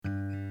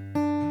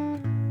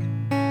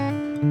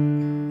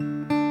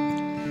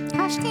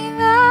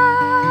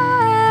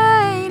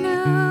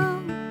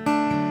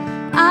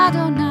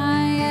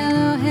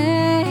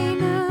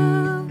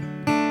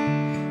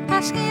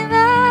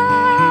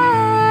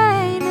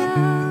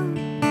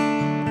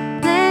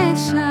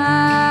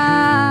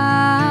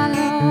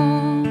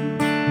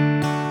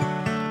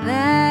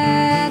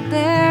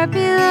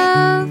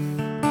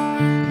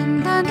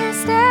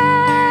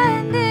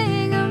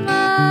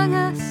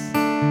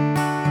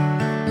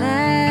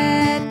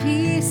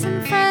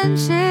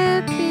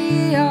friendship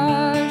be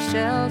our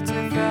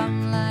shelter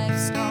from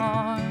life's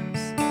storms.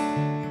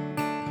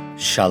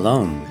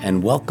 Shalom,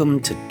 and welcome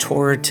to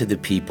Torah to the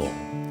People,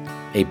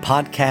 a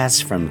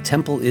podcast from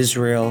Temple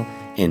Israel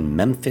in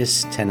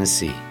Memphis,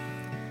 Tennessee.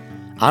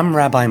 I'm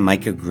Rabbi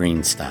Micah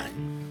Greenstein.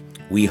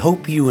 We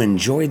hope you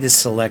enjoy this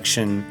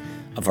selection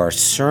of our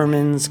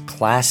sermons,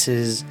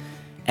 classes,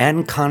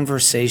 and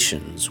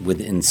conversations with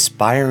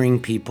inspiring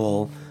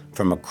people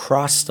from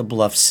across the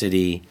Bluff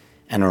City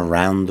and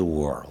around the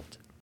world.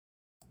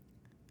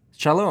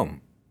 Shalom,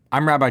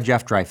 I'm Rabbi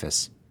Jeff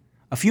Dreyfus.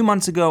 A few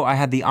months ago, I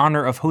had the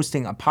honor of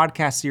hosting a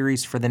podcast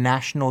series for the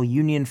National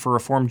Union for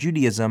Reform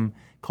Judaism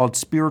called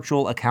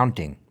Spiritual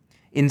Accounting,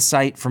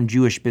 Insight from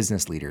Jewish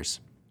Business Leaders.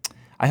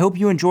 I hope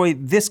you enjoy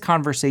this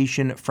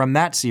conversation from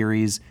that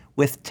series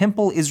with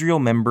Temple Israel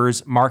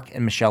members Mark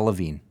and Michelle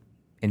Levine.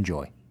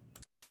 Enjoy.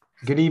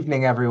 Good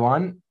evening,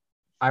 everyone.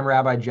 I'm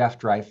Rabbi Jeff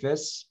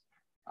Dreyfus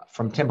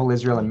from Temple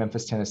Israel in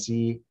Memphis,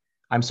 Tennessee.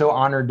 I'm so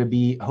honored to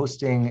be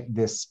hosting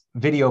this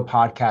video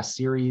podcast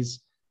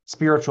series,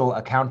 Spiritual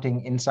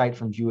Accounting Insight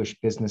from Jewish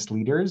Business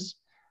Leaders.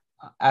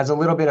 As a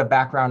little bit of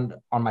background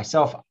on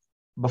myself,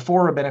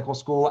 before rabbinical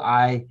school,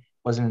 I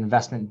was an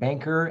investment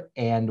banker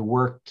and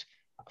worked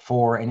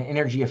for an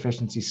energy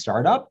efficiency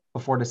startup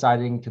before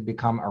deciding to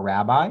become a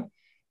rabbi.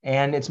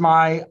 And it's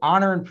my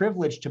honor and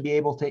privilege to be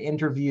able to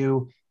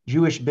interview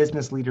Jewish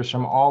business leaders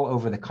from all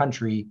over the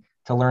country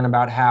to learn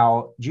about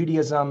how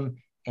Judaism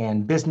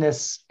and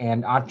business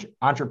and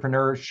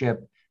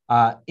entrepreneurship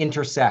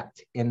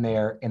intersect in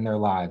their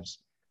lives.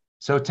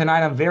 So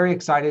tonight, I'm very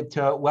excited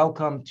to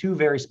welcome two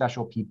very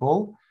special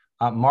people,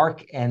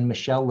 Mark and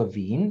Michelle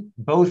Levine,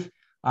 both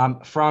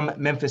from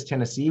Memphis,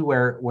 Tennessee,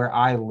 where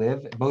I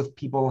live, both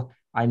people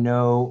I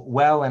know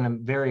well, and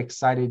I'm very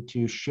excited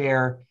to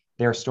share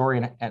their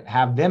story and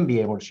have them be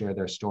able to share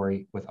their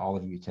story with all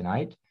of you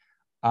tonight.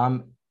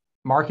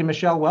 Mark and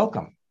Michelle,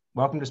 welcome.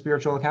 Welcome to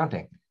Spiritual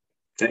Accounting.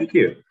 Thank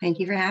you. Thank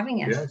you for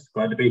having us. Yes,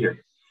 glad to be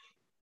here.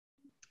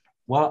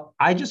 Well,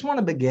 I just want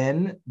to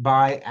begin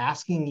by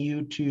asking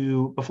you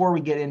to, before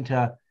we get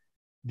into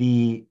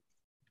the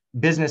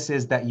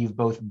businesses that you've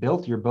both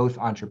built, you're both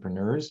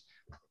entrepreneurs,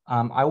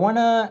 I want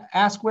to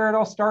ask where it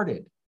all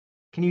started.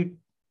 Can you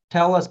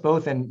tell us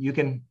both, and you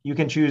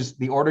can choose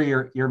the order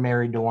you're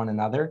married to one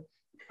another.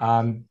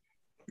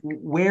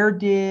 Where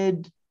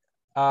did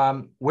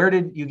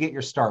you get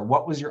your start?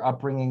 What was your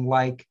upbringing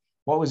like?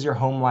 What was your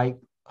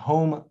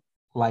home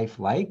life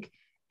like?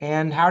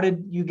 And how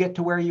did you get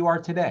to where you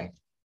are today?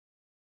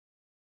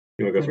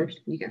 You want to go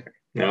first? You go first.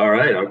 All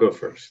right, I'll go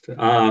first.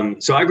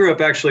 So I grew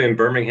up actually in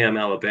Birmingham,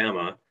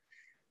 Alabama.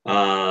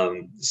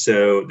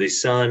 So the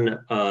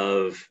son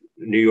of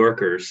New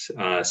Yorkers.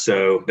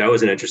 So that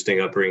was an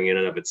interesting upbringing in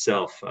and of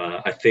itself.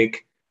 I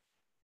think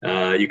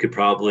you could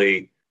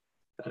probably,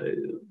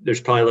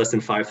 there's probably less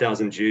than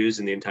 5,000 Jews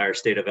in the entire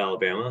state of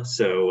Alabama.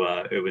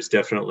 So it was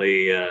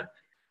definitely,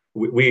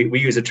 we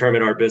use a term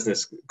in our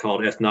business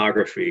called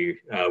ethnography,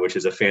 which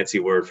is a fancy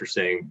word for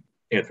saying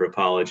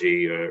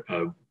anthropology, or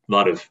a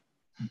lot of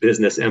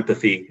business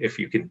empathy, if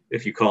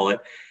you call it.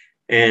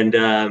 And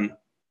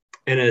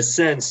in a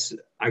sense,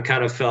 I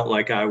kind of felt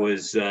like I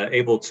was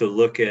able to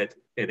look at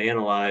and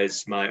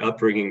analyze my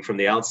upbringing from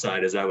the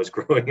outside as I was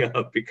growing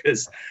up,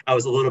 because I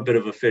was a little bit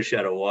of a fish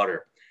out of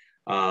water.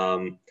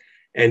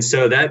 And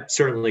so that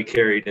certainly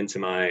carried into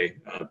my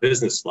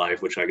business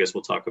life, which I guess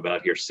we'll talk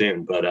about here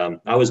soon. But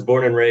I was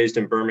born and raised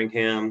in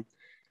Birmingham.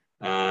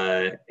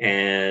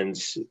 And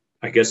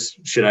I guess,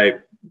 should I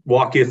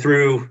walk you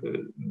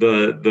through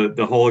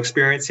the whole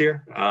experience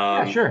here?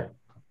 Yeah, sure.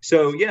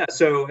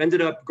 So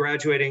ended up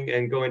graduating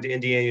and going to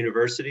Indiana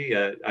University.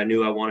 I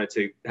knew I wanted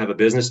to have a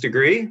business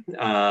degree.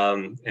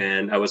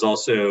 And I was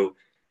also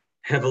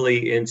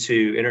heavily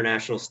into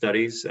international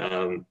studies.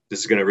 This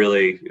is going to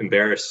really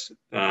embarrass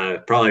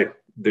probably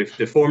the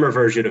former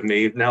version of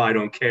me. Now I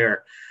don't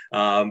care.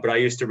 But I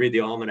used to read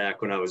the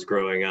almanac when I was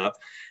growing up.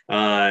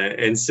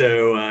 And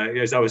so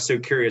as I was so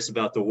curious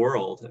about the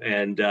world,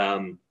 and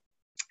so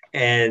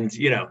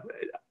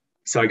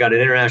I got an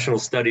international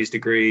studies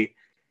degree,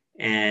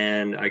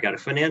 and I got a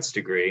finance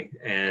degree,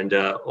 and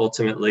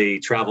ultimately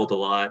traveled a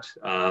lot,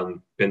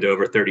 been to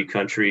over 30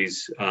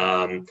 countries,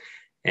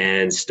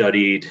 and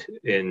studied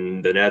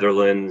in the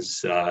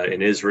Netherlands,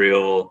 in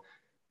Israel,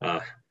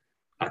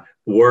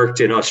 worked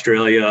in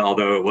Australia,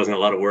 although it wasn't a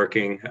lot of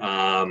working,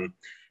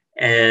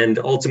 and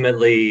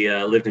ultimately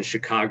lived in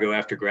Chicago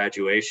after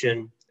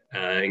graduation,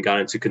 and got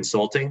into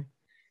consulting.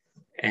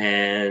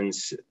 And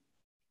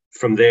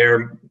from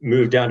there,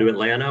 moved down to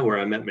Atlanta, where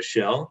I met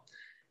Michelle,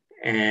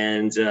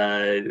 and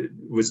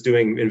was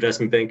doing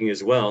investment banking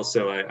as well.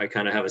 So I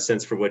kind of have a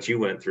sense for what you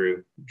went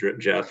through,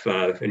 Jeff,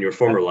 in your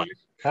former life.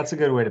 That's a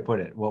good way to put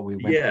it, what we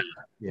went through.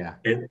 Yeah.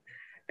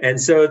 And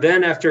so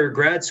then after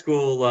grad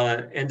school,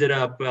 ended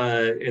up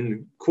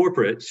in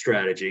corporate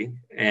strategy,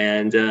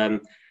 and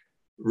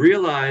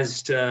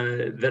realized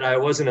that I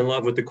wasn't in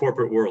love with the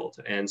corporate world.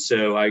 And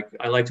so I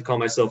like to call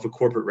myself a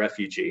corporate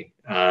refugee.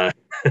 I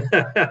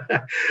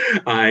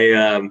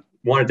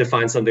wanted to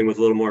find something with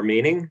a little more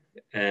meaning.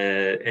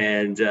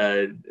 and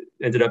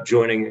ended up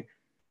joining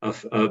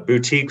a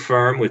boutique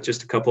firm with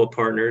just a couple of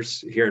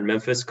partners here in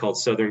Memphis called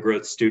Southern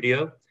Growth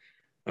Studio.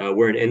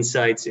 We're an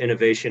insights,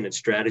 innovation, and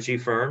strategy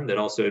firm that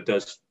also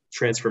does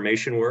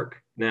transformation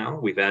work now.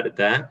 We've added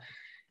that.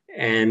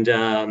 And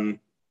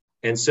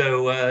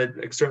so I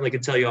certainly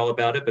could tell you all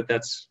about it, but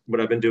that's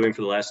what I've been doing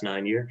for the last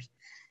 9 years.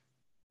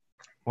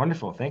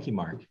 Wonderful. Thank you,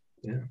 Mark.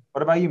 Yeah.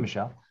 What about you,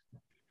 Michelle?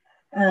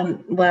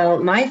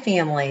 Well, my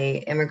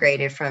family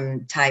immigrated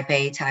from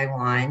Taipei,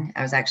 Taiwan.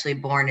 I was actually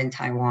born in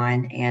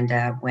Taiwan. And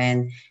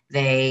when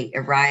they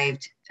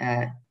arrived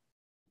to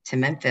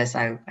Memphis,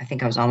 I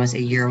think I was almost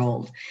a year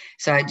old.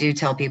 So I do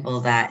tell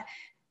people that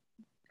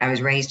I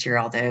was raised here,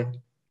 although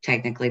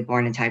technically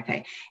born in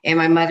Taipei. And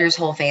my mother's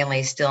whole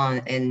family is still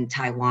in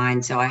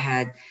Taiwan. So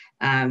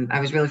I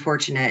was really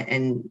fortunate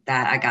in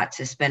that I got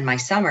to spend my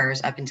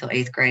summers up until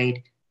 8th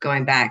grade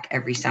going back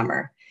every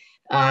summer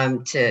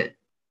to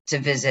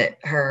visit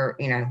her,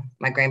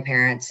 my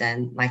grandparents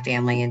and my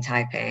family in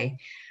Taipei.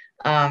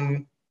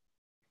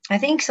 I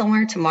think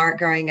similar to Mark,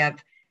 growing up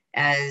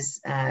as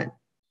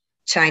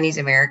Chinese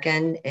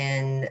American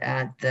in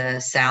the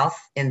South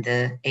in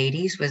the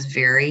 80s was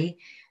very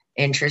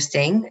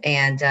interesting.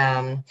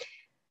 And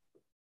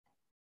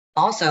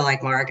also,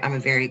 like Mark, I'm a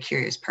very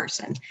curious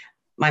person.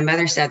 My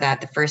mother said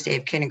that the first day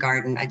of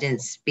kindergarten, I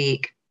didn't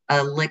speak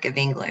a lick of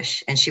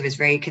English, and she was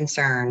very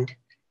concerned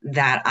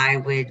that I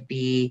would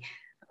be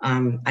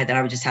that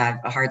I would just have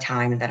a hard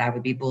time and that I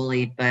would be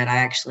bullied. But I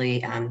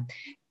actually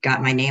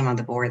got my name on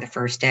the board the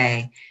first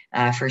day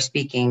for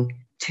speaking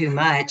too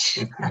much.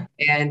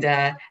 And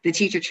the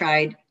teacher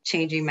tried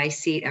changing my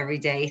seat every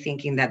day,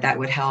 thinking that that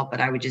would help, but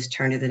I would just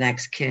turn to the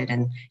next kid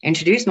and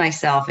introduce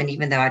myself. And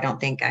even though I don't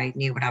think I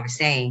knew what I was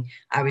saying,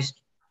 I was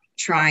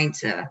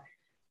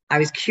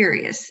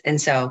curious. And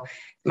so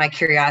my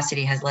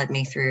curiosity has led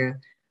me through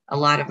a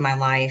lot of my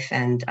life.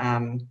 And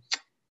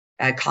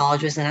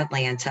college was in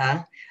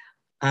Atlanta.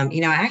 I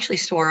actually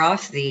swore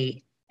off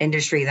the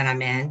industry that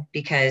I'm in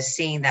because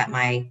seeing that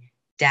my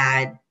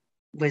dad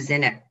was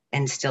in it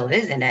and still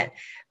is in it,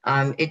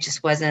 it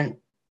just wasn't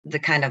the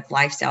kind of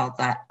lifestyle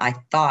that I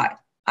thought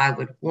I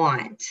would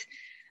want.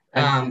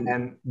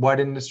 And what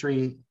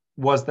industry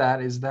was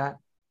that? Is that?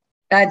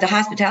 The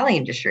hospitality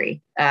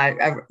industry,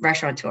 a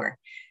restaurateur.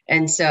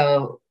 And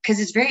so, because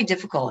it's very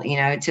difficult,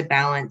 to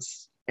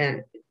balance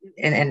in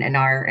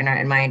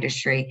my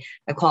industry,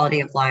 a quality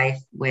of life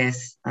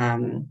with,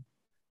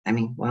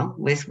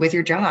 with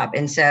your job.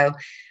 And so,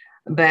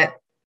 but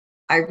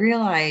I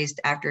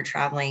realized after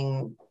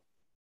traveling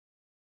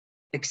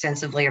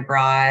extensively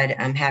abroad,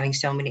 having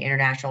so many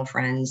international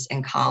friends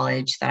in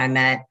college that I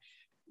met,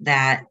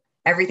 that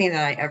everything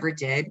that I ever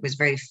did was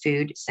very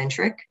food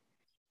centric.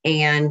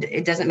 And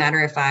it doesn't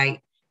matter if I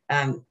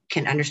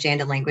can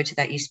understand a language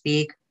that you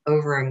speak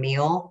over a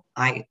meal,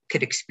 I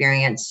could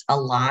experience a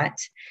lot.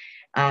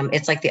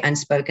 It's like the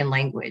unspoken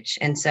language.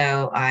 And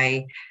so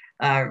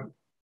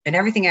and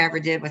everything I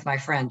ever did with my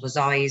friends was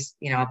always,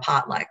 a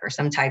potluck or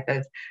some type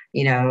of,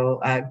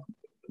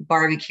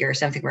 barbecue or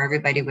something where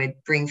everybody would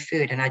bring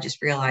food. And I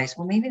just realized,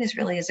 well, maybe this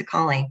really is a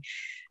calling.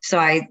 So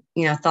I,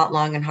 thought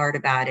long and hard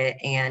about it,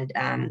 and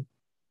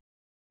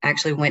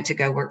actually went to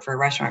go work for a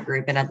restaurant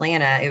group in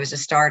Atlanta. It was a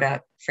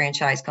startup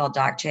franchise called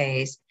Doc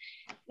Chay's,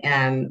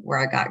 where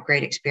I got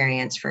great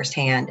experience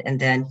firsthand, and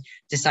then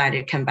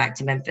decided to come back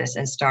to Memphis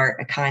and start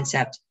a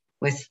concept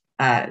with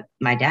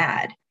my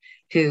dad,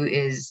 who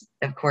is,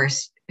 of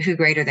course, who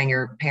greater than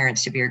your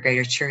parents to be your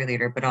greatest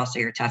cheerleader, but also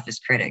your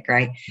toughest critic,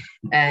 right?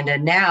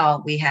 And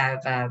now we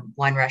have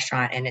one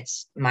restaurant, and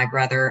it's my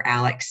brother,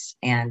 Alex,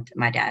 and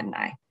my dad and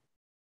I.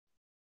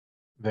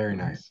 Very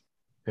nice.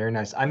 Very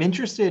nice. I'm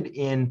interested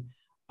in,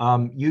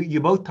 you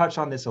both touched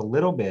on this a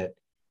little bit,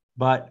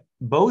 but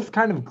both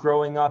kind of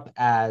growing up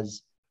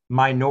as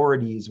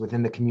minorities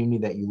within the community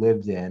that you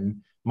lived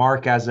in.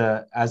 Mark, as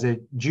a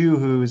Jew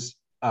whose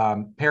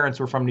parents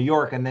were from New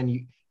York, and then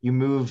you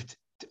moved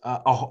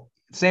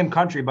same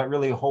country, but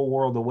really a whole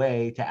world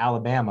away to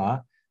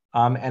Alabama.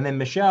 And then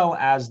Michelle,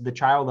 as the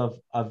child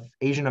of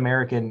Asian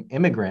American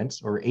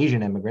immigrants or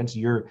Asian immigrants,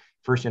 you're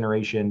first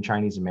generation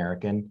Chinese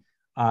American.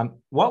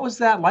 What was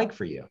that like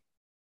for you?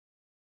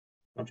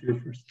 I'll do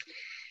it first.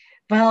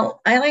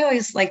 Well, I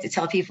always like to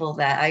tell people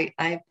that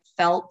I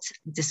felt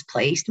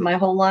displaced my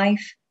whole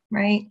life,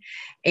 right?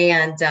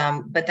 And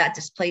but that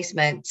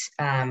displacement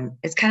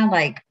is kind of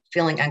like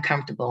feeling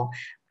uncomfortable.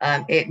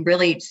 It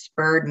really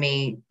spurred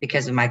me,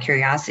 because of my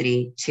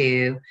curiosity,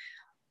 to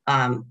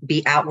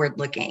be outward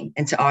looking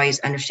and to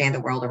always understand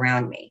the world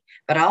around me.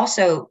 But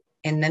also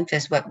in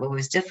Memphis, what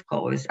was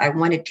difficult was I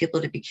wanted people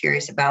to be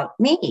curious about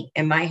me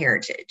and my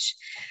heritage.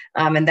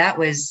 And that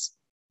was,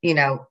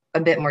 a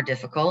bit more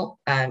difficult.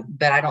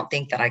 But I don't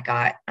think that I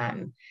got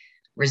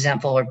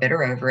resentful or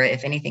bitter over it.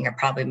 If anything, it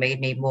probably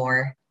made me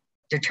more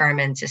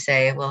determined to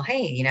say, well,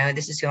 hey,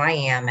 this is who I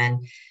am.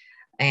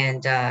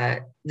 And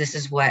this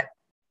is what,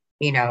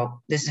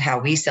 this is how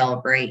we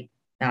celebrate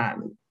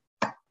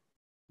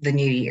the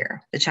New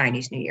Year, the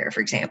Chinese New Year,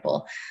 for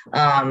example.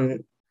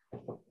 And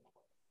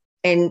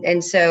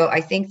so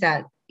I think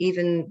that,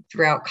 even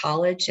throughout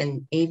college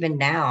and even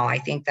now, I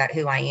think that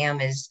who I am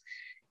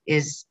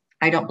is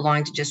I don't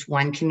belong to just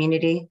one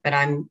community, but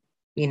I'm,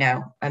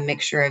 a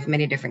mixture of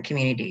many different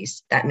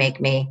communities that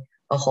make me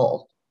a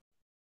whole.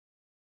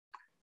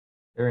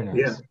 Very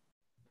nice.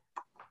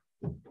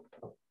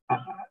 Yeah.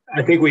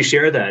 I think we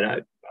share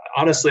that.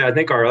 Honestly, I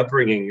think our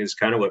upbringing is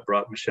kind of what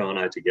brought Michelle and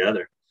I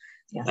together.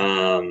 Yes.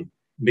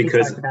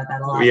 Because we talked about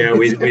that a lot. Yeah,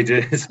 we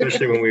did,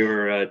 especially when we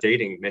were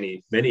dating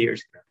many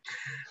years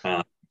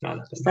ago.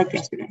 Just like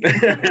yesterday.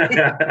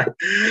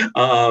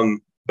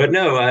 But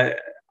no,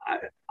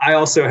 I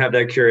also have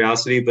that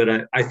curiosity,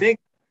 but I think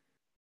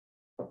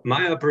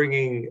my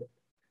upbringing,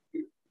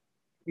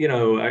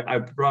 I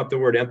brought up the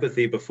word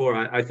empathy before.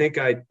 I think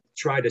I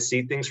try to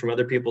see things from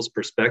other people's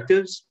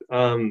perspectives,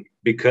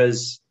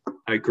 because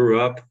I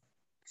grew up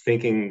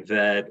thinking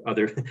that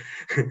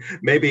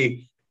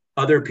maybe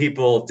other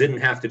people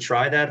didn't have to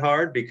try that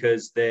hard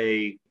because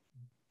it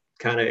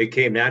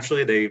came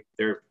naturally.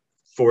 They're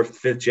fourth,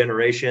 fifth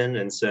generation.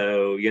 And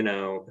so,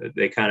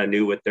 they kind of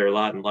knew what their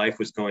lot in life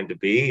was going to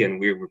be. And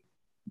we were,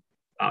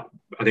 I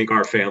think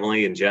our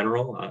family in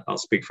general, I'll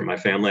speak for my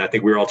family, I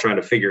think we were all trying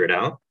to figure it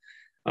out,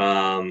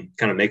 kind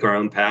of make our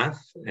own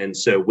path. And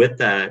so with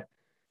that,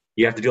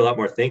 you have to do a lot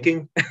more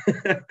thinking.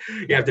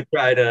 You have to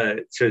try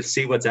to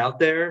see what's out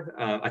there.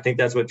 I think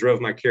that's what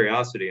drove my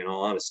curiosity, in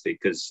all honesty,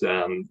 because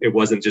it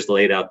wasn't just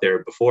laid out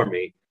there before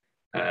me.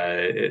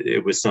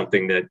 It was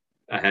something that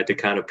I had to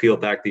kind of peel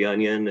back the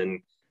onion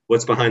and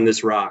what's behind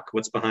this rock,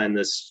 what's behind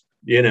this,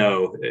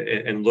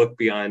 and look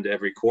beyond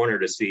every corner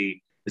to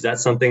see, is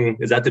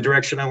that the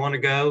direction I want to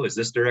go? Is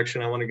this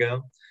direction I want to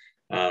go?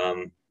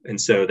 And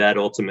so that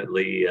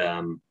ultimately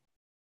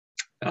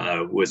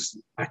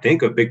was, I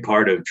think, a big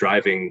part of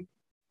driving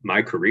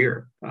my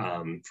career,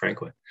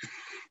 frankly.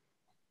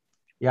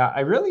 Yeah, I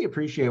really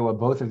appreciate what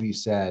both of you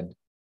said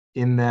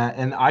in that,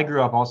 and I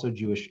grew up also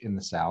Jewish in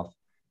the South,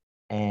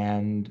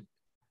 and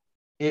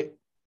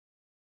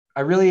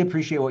I really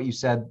appreciate what you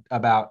said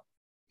about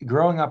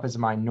growing up as a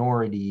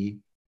minority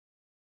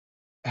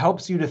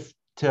helps you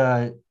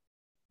to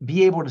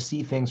be able to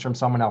see things from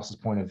someone else's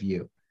point of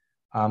view.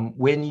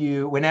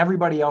 When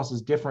everybody else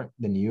is different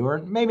than you, or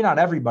maybe not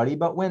everybody,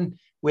 but when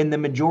the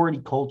majority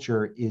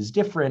culture is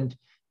different,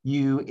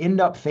 you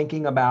end up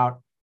thinking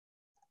about,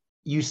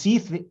 you see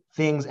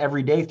things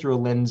every day through a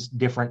lens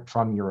different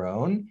from your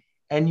own,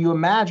 and you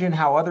imagine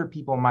how other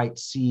people might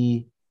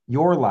see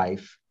your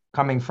life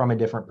coming from a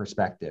different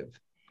perspective.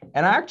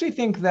 And I actually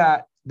think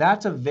that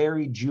that's a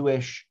very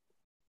Jewish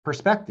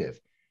perspective.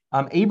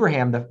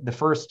 Abraham, the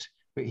first,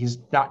 he's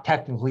not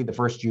technically the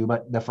first Jew,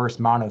 but the first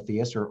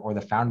monotheist or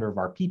the founder of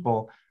our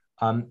people.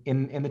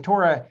 In the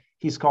Torah,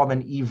 he's called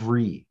an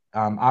Ivri,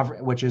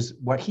 which is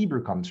what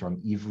Hebrew comes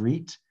from,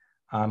 Ivrit,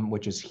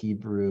 which is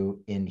Hebrew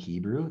in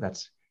Hebrew.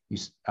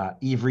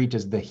 Ivrit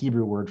is the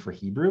Hebrew word for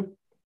Hebrew.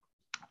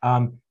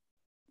 The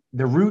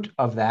root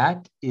of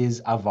that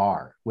is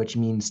avar, which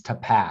means to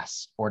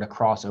pass or to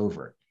cross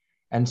over.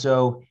 And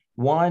so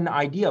one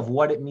idea of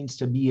what it means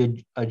to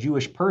be a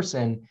Jewish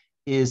person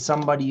is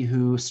somebody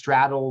who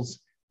straddles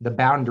the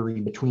boundary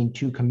between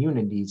two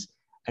communities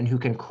and who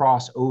can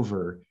cross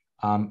over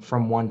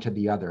from one to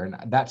the other. And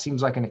that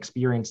seems like an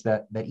experience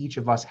that each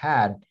of us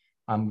had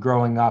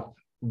growing up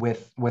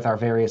with our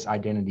various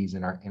identities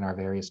in our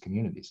various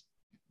communities.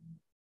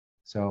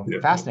 So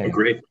yeah, fascinating.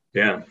 Great.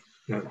 Yeah.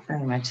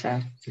 Very much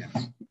so.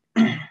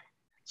 Yeah.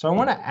 So I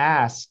want to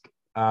ask,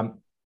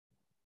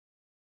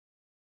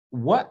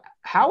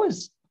 how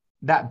is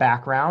that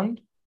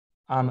background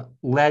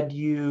led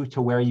you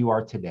to where you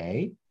are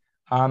today?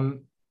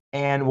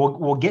 And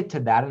we'll get to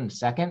that in a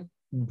second,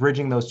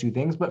 bridging those two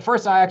things. But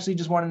first, I actually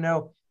just want to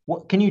know,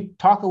 can you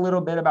talk a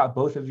little bit about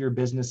both of your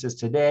businesses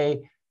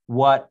today,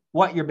 what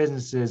your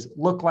businesses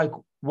look like,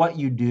 what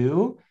you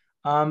do?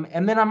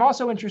 And then I'm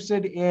also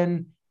interested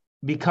in,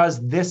 because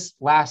this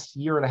last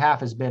year and a half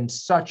has been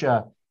such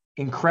a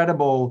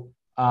incredible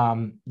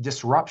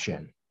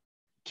disruption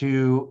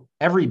to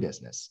every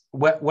business,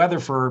 whether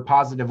for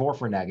positive or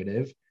for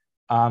negative.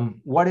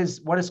 What has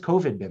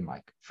COVID been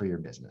like for your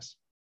business?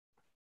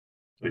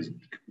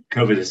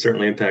 COVID has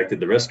certainly impacted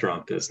the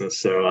restaurant business,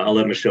 so I'll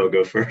let Michelle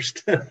go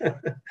first.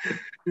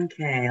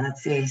 Okay,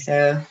 let's see.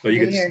 So, well,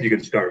 you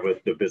could start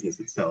with the business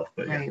itself.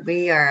 But right, yeah.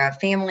 We are a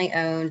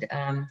family-owned,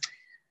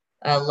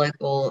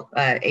 local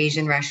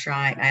Asian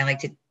restaurant. I like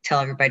to tell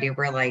everybody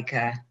we're like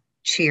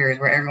Cheers,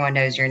 where everyone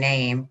knows your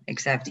name,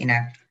 except we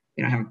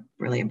don't have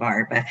really a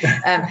bar, but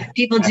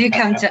people do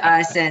come to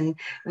us, and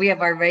we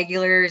have our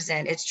regulars,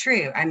 and it's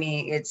true. I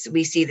mean,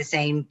 we see the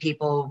same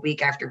people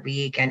week after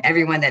week, and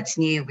everyone that's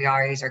new, we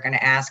always are going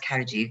to ask, how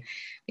did you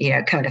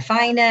come to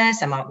find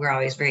us? We're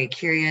always very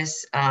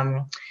curious.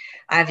 I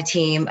have a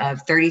team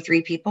of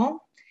 33 people,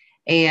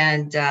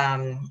 and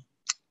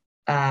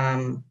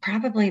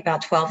probably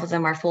about 12 of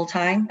them are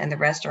full-time, and the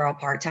rest are all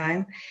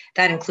part-time.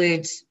 That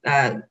includes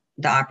the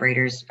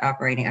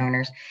operating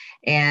owners.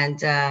 And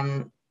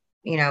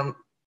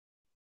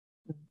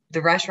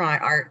the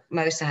restaurant,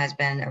 Mosa, has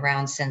been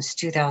around since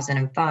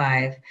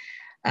 2005.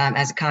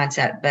 as a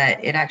concept,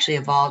 but it actually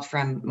evolved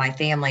from my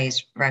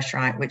family's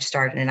restaurant, which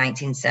started in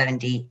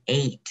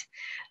 1978.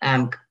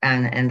 And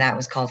that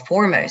was called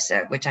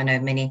Formosa, which I know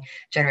many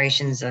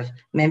generations of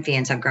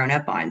Memphians have grown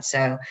up on.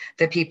 So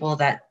the people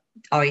that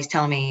always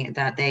tell me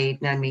that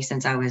they've known me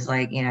since I was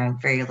like,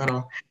 very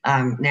little,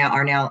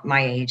 now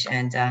my age.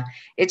 And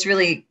it's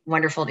really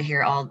wonderful to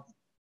hear all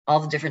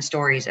the different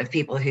stories of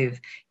people who've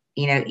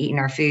eaten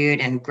our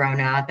food and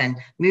grown up and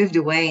moved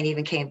away and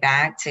even came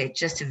back to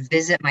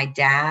visit my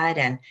dad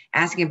and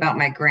asking about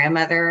my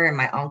grandmother and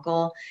my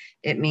uncle.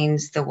 It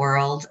means the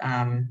world.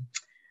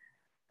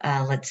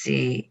 Let's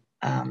see.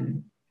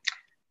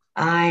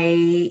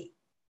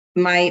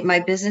 My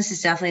business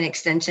is definitely an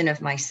extension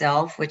of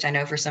myself, which I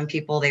know for some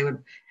people they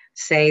would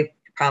say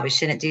probably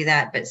shouldn't do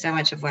that, but so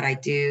much of what I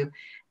do,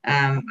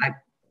 I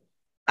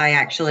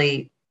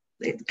actually,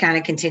 it kind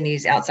of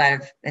continues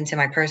outside of into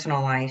my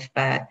personal life.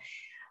 But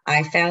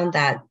I found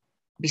that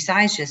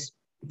besides just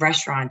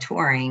restaurant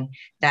touring,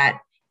 that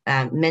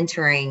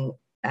mentoring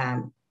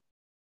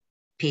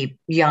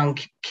young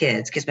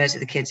kids, because most of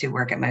the kids who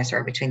work at most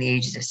are between the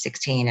ages of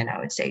 16 and I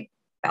would say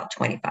about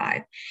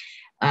 25,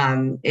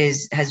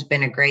 has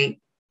been a great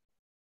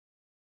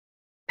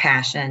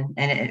passion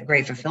and a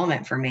great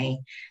fulfillment for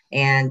me,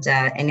 and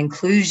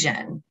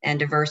inclusion and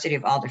diversity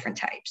of all different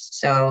types.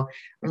 So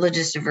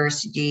religious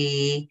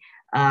diversity,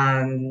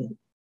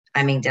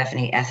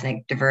 definitely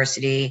ethnic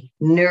diversity,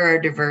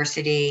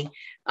 neurodiversity.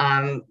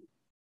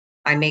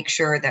 I make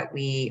sure that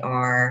we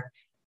are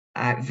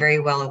very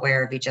well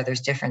aware of each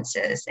other's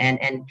differences.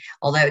 And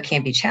although it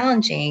can be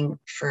challenging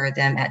for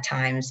them at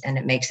times and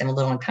it makes them a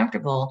little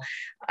uncomfortable,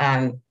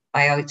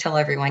 I always tell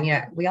everyone,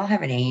 we all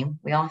have a name,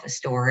 we all have a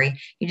story.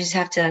 You just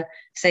have to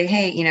say,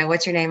 hey,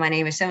 what's your name? My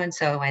name is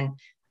so-and-so. And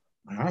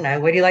I don't know,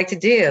 what do you like to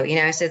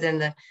do? So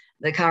then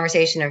the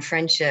conversation of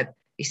friendship,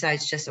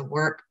 besides just a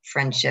work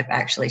friendship,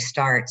 actually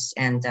starts.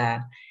 And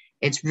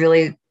it's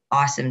really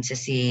awesome to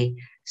see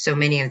so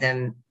many of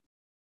them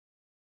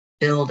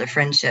build a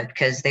friendship,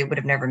 because they would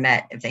have never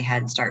met if they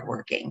hadn't started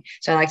working.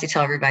 So I like to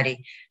tell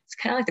everybody, it's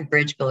kind of like the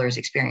bridge builders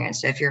experience.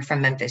 So if you're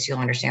from Memphis, you'll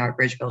understand what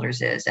bridge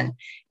builders is. And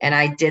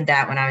I did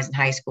that when I was in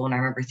high school. And I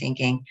remember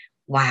thinking,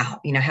 wow,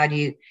 how do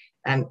you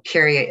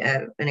carry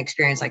an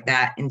experience like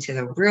that into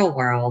the real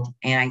world?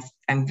 And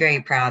I'm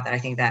very proud that I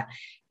think that,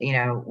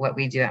 what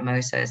we do at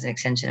MOSA is an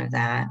extension of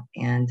that.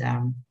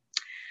 And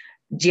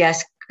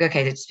yes,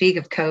 okay, to speak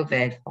of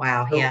COVID,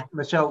 wow, So, yeah.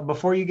 Michelle,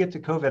 before you get to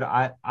COVID,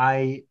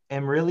 I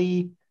am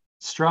really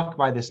struck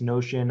by this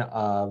notion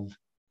of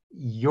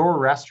your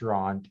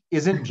restaurant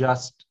isn't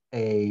just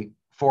a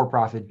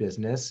for-profit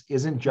business,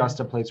 isn't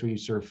just a place where you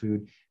serve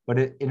food, but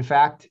it in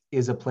fact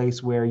is a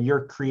place where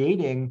you're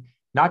creating,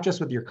 not just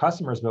with your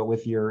customers, but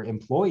with your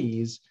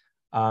employees,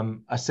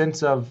 a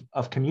sense of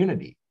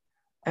community.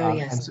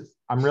 Yes. And so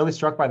I'm really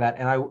struck by that.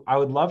 And I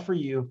would love for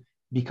you,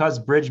 because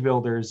Bridge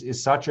Builders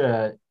is such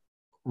a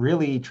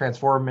really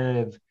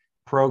transformative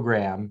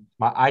program.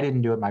 I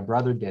didn't do it, my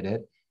brother did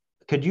it.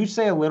 Could you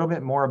say a little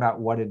bit more about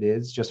what it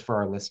is, just for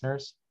our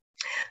listeners?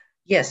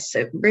 Yes,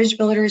 so Bridge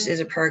Builders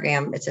is a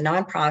program. It's a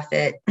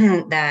nonprofit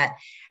that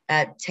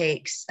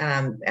takes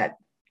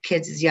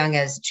kids as young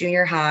as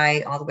junior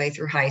high all the way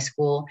through high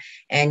school,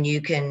 and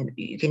you can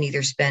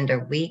either spend a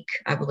week,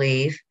 I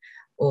believe,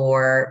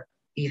 or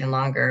even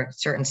longer.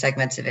 Certain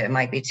segments of it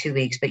might be 2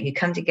 weeks, but you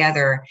come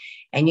together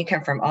and you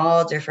come from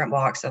all different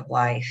walks of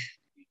life.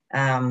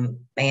 And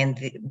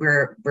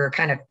we're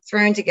kind of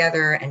thrown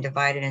together and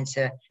divided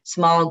into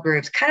small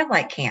groups, kind of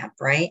like camp,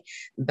 right?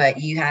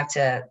 But you have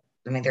to,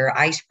 there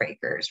are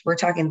icebreakers. We're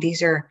talking,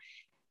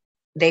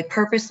 they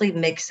purposely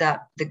mix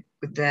up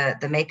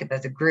the makeup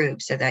of the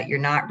group so that you're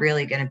not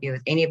really going to be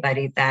with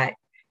anybody that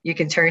you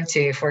can turn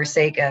to for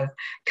sake of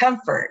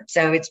comfort.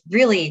 So it's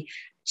really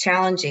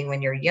challenging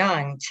when you're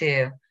young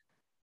to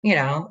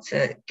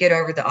get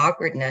over the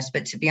awkwardness.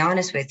 But to be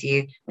honest with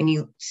you, when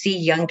you see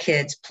young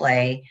kids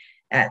play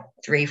at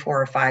 3,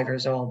 4, or 5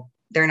 years old,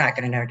 they're not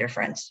going to know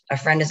difference. A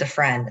friend is a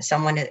friend,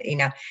 someone,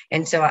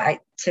 and so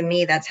to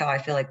me, that's how I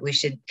feel like we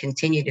should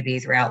continue to be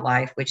throughout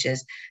life, which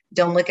is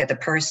don't look at the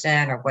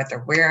person or what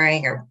they're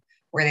wearing or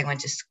where they went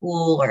to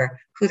school or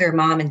who their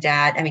mom and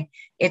dad.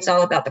 It's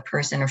all about the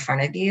person in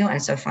front of you.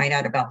 And so find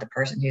out about the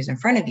person who's in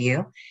front of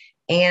you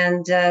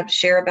and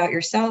share about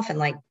yourself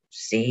and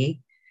see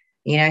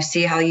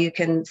how you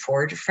can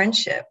forge a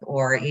friendship,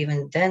 or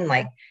even then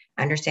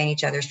understand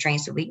each other's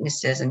strengths and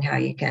weaknesses and how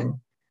you can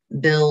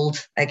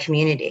build a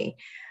community.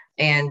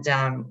 And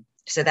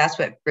so that's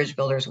what Bridge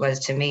Builders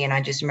was to me. And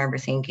I just remember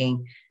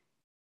thinking,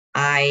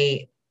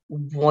 I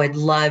would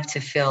love to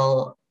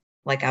feel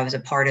like I was a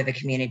part of a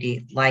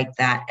community like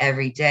that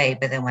every day.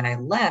 But then when I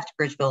left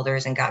Bridge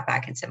Builders and got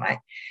back into my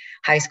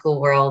high school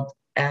world,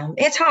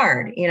 it's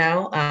hard,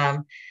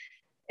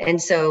 and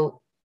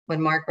so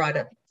when Mark brought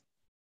up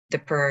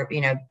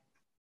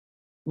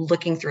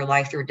looking through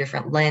life through a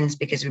different lens,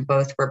 because we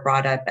both were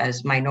brought up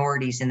as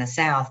minorities in the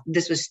South,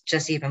 this was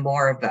just even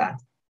more of a,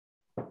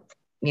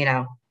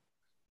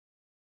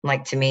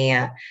 to me,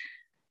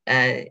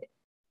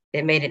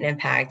 it made an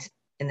impact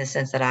in the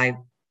sense that I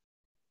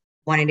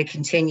wanting to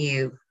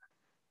continue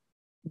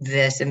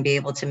this and be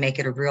able to make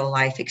it a real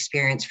life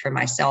experience for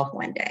myself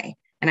one day.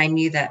 And I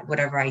knew that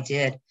whatever I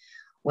did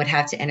would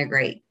have to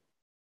integrate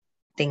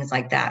things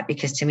like that,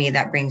 because to me,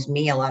 that brings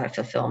me a lot of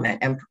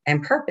fulfillment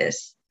and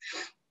purpose.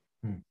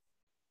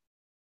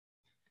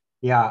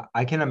 Yeah,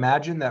 I can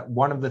imagine that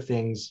one of the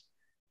things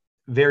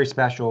very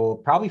special,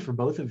 probably for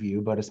both of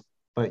you, but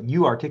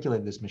you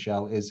articulated this,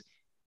 Michelle, is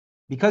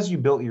because you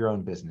built your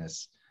own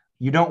business,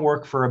 you don't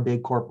work for a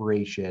big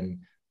corporation.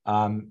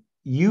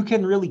 You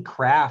can really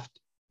craft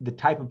the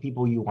type of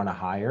people you want to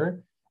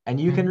hire, and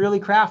you can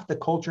really craft the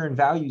culture and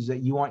values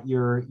that you want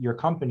your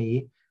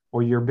company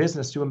or your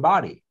business to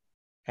embody.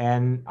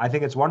 And I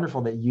think it's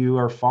wonderful that you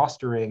are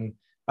fostering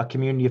a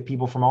community of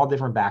people from all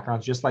different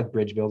backgrounds, just like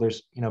Bridge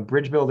Builders.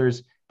 Bridge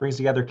Builders brings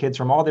together kids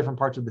from all different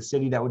parts of the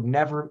city that would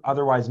never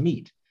otherwise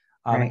meet,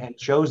 Right. and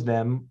shows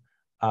them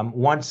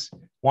once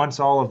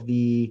all of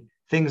the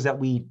things that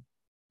we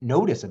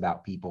notice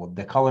about people,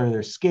 the color of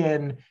their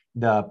skin,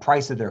 the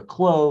price of their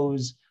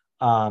clothes,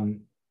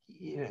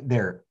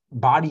 their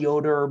body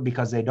odor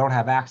because they don't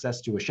have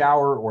access to a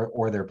shower,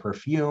 or their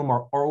perfume,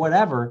 or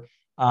whatever.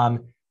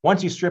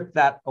 Once you strip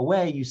that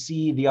away, you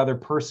see the other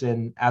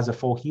person as a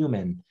full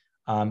human.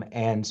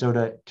 And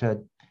so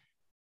to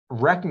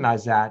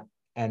recognize that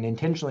and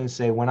intentionally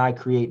say, when I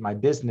create my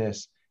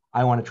business,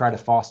 I want to try to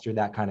foster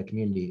that kind of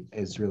community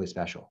is really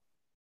special.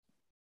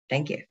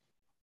 Thank you.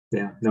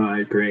 Yeah, no, I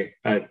agree.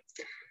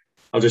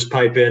 I'll just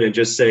pipe in and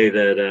just say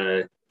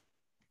that,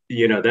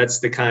 that's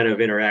the kind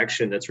of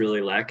interaction that's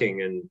really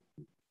lacking in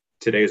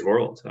today's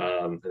world.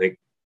 I think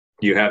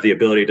you have the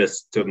ability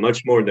to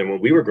much more than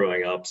when we were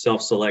growing up,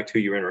 self-select who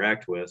you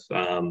interact with.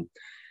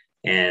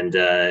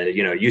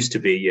 It used to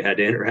be you had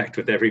to interact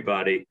with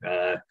everybody.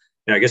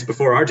 I guess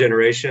before our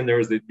generation, there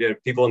was the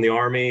people in the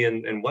army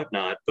and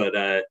whatnot. But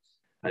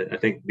I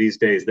think these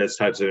days, those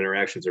types of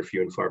interactions are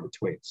few and far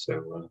between.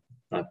 So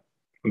I'm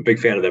a big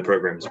fan of that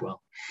program as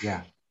well.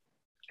 Yeah.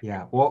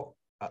 Yeah. Well,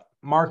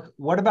 Mark,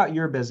 what about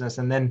your business?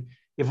 And then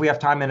if we have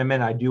time in a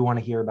minute, I do want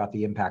to hear about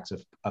the impacts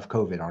of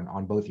COVID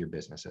on both your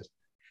businesses.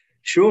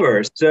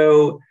 Sure.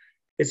 So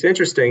it's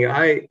interesting.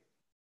 I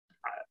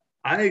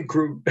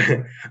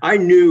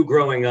knew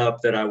growing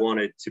up that I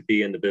wanted to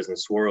be in the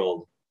business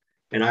world.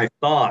 And I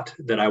thought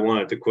that I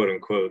wanted to, quote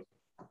unquote,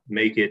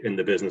 make it in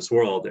the business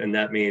world. And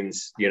that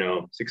means,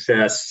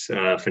 success,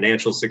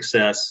 financial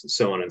success,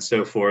 so on and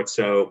so forth.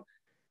 So,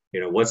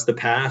 what's the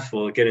path?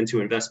 Well, get into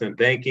investment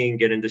banking,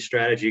 get into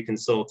strategy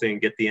consulting,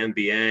 get the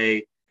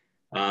MBA.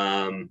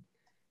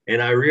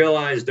 And I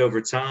realized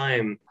over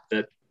time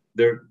that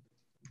there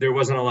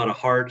wasn't a lot of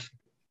heart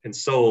and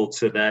soul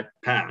to that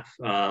path.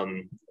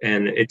 And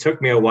it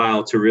took me a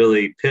while to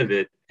really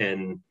pivot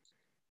and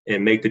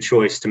make the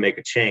choice to make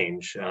a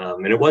change.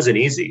 And it wasn't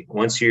easy.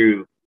 Once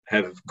you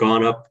have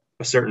gone up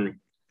a certain,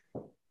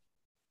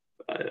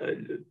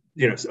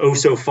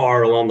 so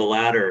far along the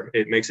ladder,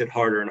 it makes it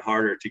harder and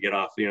harder to get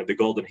off, the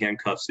golden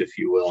handcuffs, if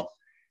you will.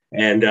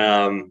 And,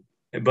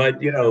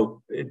 but,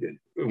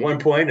 at one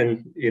point,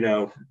 and,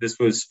 this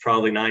was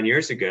probably 9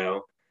 years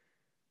ago,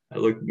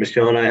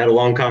 Michelle and I had a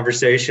long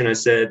conversation. I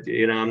said,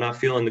 I'm not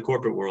feeling the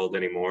corporate world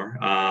anymore.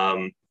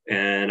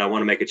 And I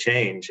want to make a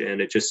change. And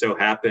it just so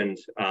happened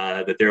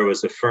that there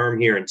was a firm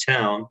here in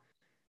town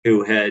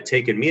who had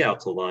taken me out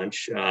to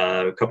lunch,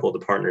 a couple of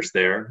the partners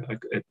there,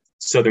 at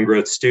Southern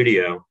Growth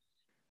Studio.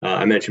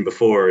 I mentioned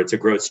before, it's a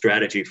growth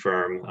strategy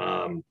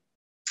firm.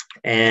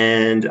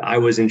 And I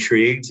was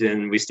intrigued,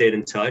 and we stayed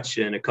in touch.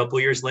 And a couple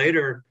of years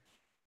later,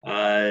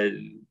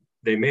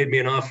 they made me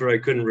an offer I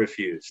couldn't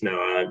refuse.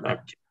 No,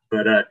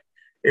 but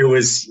it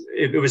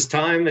was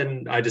time,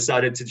 and I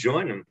decided to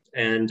join them.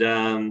 And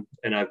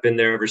I've been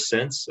there ever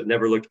since. I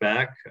never looked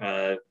back.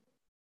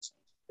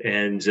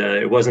 And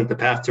it wasn't the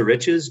path to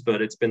riches,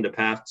 but it's been the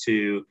path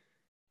to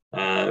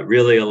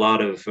really a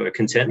lot of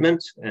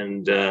contentment,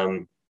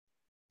 and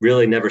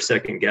really never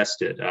second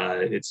guessed it.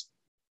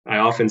 I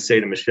often say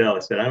to Michelle, I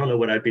said, I don't know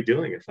what I'd be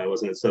doing if I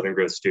wasn't at Southern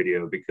Growth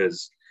Studio,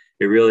 because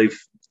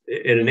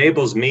it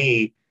enables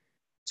me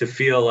to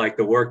feel like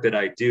the work that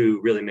I do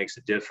really makes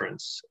a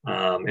difference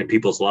in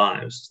people's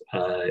lives.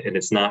 And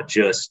it's not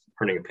just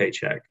earning a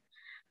paycheck.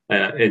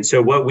 And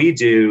so what we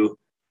do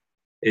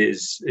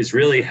is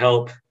really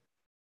help,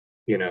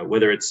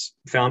 whether it's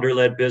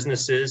founder-led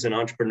businesses and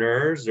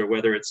entrepreneurs, or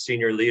whether it's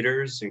senior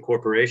leaders in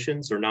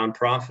corporations or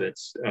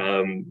nonprofits,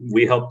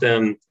 we help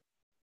them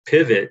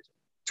pivot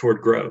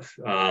toward growth.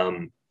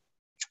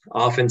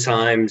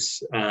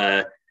 Oftentimes,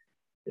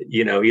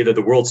 either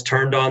the world's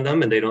turned on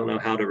them and they don't know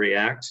how to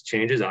react to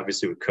changes.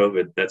 Obviously with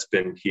COVID, that's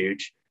been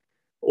huge.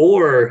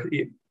 Or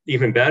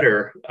even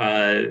better,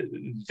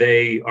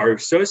 they are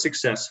so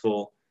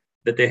successful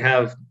that they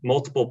have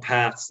multiple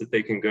paths that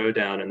they can go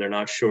down, and they're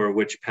not sure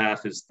which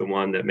path is the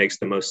one that makes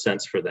the most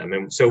sense for them.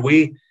 And so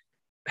we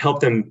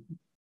help them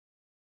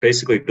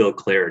basically build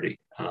clarity.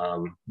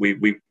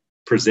 We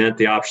present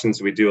the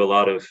options. We do a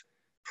lot of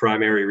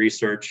primary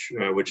research,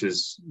 which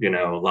is, a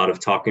lot of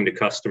talking to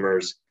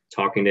customers,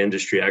 talking to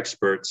industry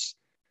experts,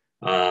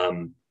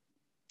 talking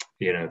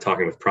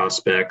with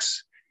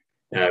prospects.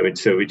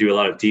 So we do a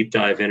lot of deep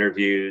dive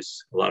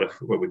interviews, a lot of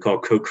what we call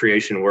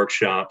co-creation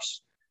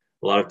workshops,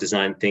 a lot of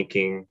design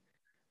thinking,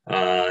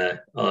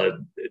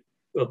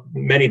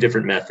 many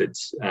different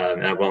methods.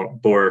 And I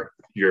won't bore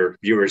your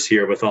viewers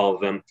here with all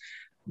of them,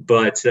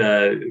 but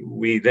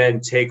we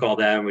then take all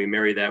that and we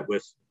marry that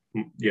with,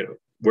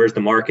 where's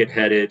the market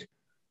headed?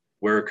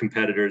 Where are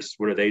competitors?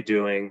 What are they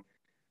doing?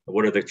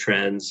 What are the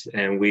trends?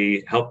 And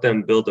we help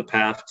them build a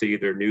path to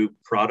either new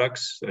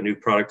products, a new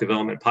product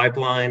development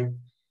pipeline,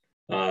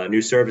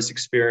 new service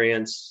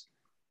experience,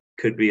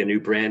 could be a new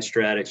brand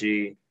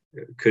strategy,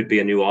 could be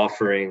a new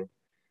offering.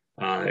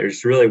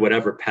 There's really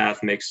whatever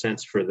path makes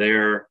sense for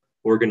their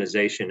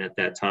organization at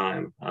that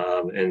time,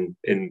 and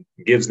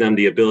gives them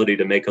the ability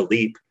to make a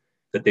leap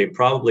that they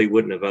probably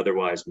wouldn't have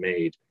otherwise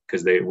made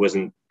because it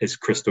wasn't as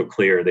crystal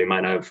clear. They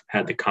might not have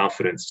had the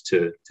confidence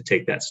to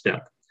take that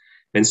step.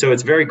 And so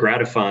it's very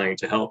gratifying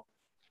to help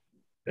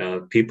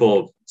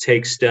people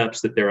take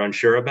steps that they're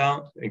unsure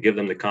about and give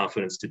them the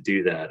confidence to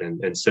do that.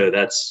 And so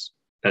that's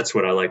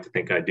what I like to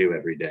think I do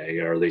every day,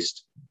 or at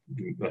least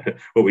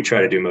what we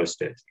try to do most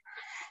days.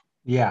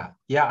 Yeah.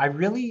 I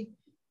really,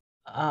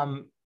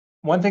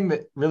 one thing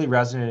that really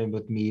resonated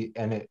with me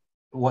and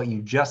what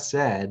you just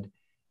said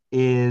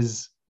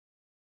is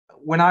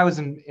when I was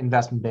in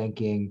investment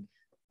banking,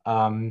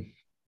 I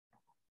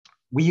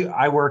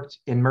worked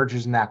in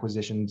mergers and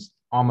acquisitions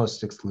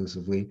almost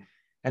exclusively.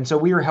 And so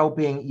we were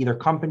helping either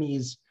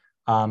companies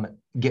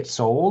get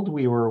sold.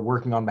 We were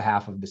working on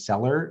behalf of the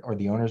seller or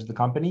the owners of the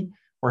company,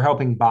 or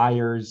helping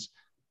buyers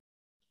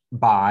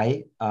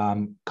buy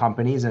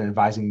companies and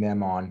advising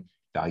them on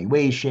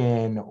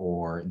valuation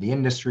or the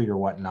industry or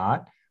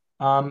whatnot,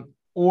 and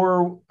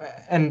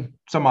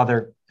some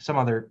other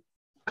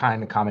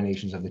kind of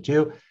combinations of the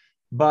two.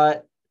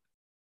 But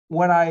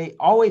what I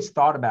always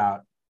thought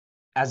about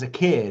as a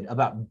kid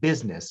about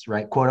business,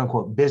 right, quote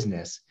unquote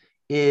business,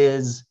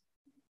 is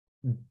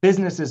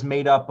business is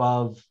made up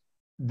of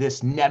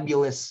this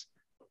nebulous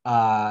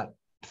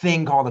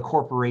thing called a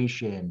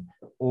corporation,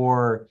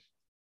 or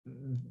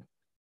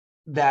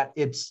that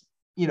it's,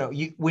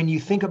 when you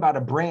think about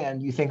a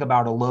brand, you think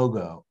about a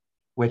logo,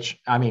 which,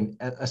 I mean,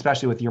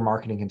 especially with your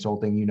marketing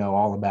consulting,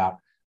 all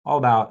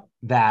about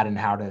that and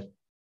how to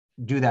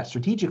do that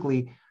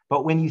strategically.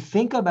 But when you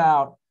think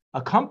about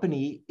a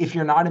company, if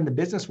you're not in the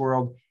business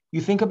world, you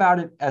think about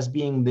it as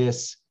being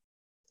this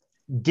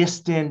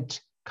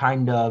distant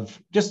kind of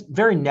just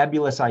very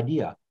nebulous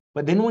idea.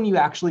 But then when you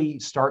actually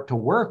start to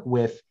work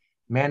with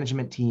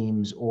management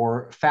teams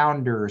or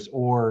founders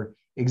or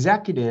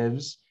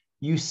executives,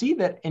 you see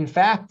that, in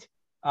fact,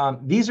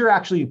 these are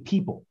actually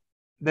people,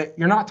 that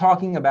you're not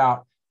talking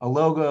about a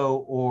logo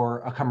or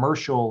a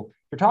commercial.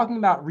 You're talking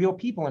about real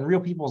people and real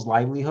people's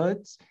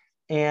livelihoods.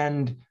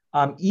 And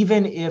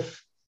even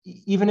if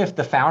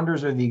the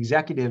founders or the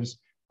executives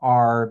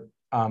are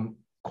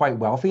quite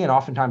wealthy, and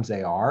oftentimes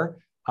they are,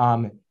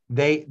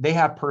 they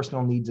have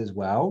personal needs as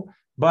well.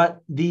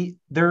 But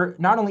they're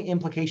not only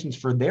implications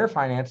for their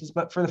finances,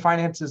 but for the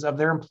finances of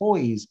their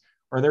employees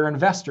or their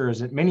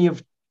investors.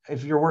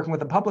 If you're working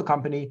with a public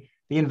company,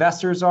 the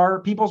investors are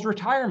people's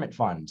retirement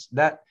funds.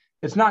 That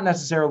it's not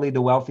necessarily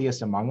the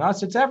wealthiest among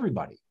us, it's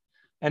everybody.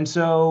 And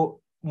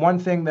so one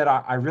thing that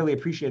I really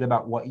appreciate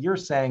about what you're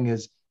saying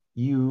is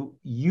you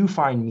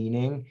find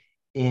meaning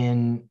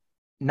in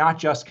not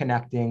just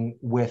connecting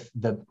with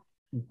the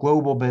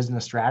global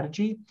business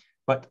strategy,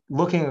 but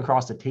looking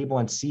across the table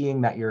and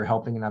seeing that you're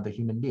helping another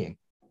human being.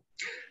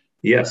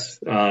 Yes,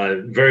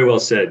 very well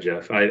said,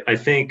 Jeff. I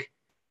think,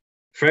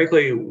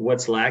 frankly,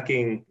 what's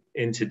lacking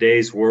in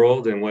today's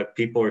world and what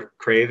people are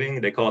craving,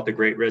 they call it the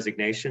Great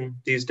Resignation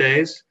these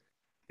days,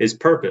 is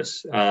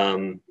purpose.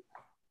 For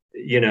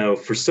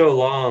so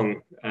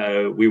long,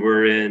 we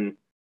were in,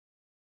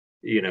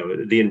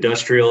 the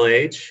industrial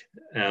age,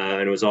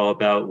 and it was all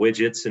about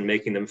widgets and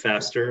making them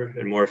faster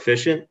and more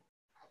efficient.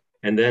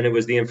 And then it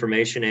was the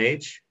information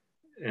age.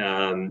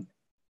 And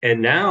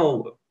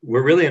now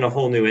we're really in a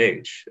whole new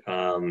age,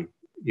 the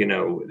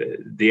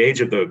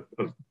age of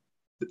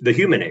the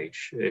human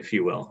age, if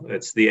you will.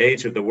 It's the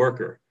age of the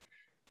worker.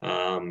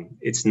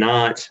 It's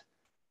not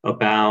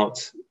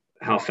about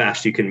how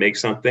fast you can make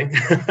something.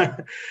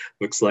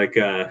 Looks like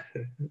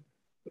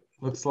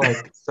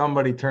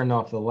somebody turned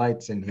off the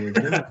lights in here.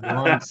 Give me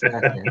 1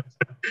 second.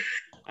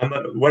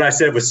 What I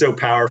said was so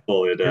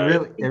powerful. It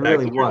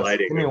really was.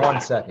 Lighting. Give me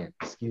 1 second.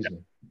 Excuse me.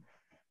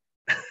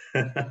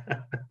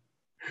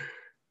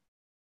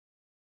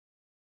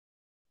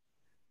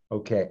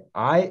 Okay,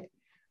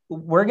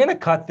 we're gonna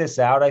cut this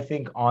out. I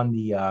think on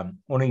the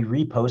when we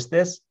repost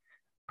this,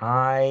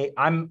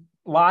 I'm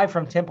live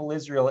from Temple,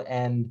 Israel,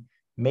 and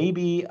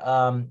maybe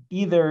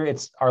either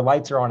it's our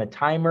lights are on a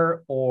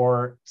timer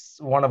or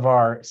one of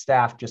our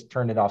staff just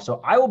turned it off. So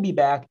I will be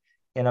back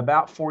in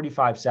about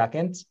 45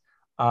 seconds.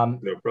 No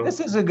problem. This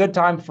is a good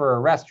time for a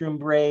restroom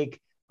break,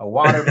 a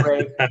water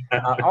break.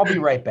 I'll be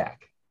right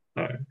back.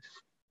 All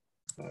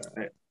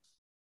right.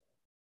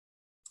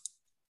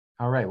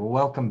 All right. Well,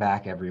 welcome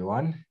back,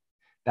 everyone.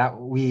 That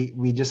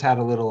we just had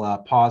a little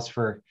pause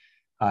for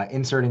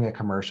inserting a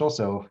commercial.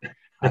 So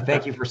I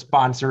thank you for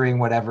sponsoring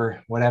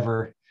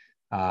whatever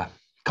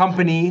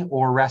company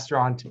or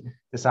restaurant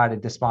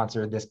decided to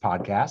sponsor this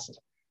podcast.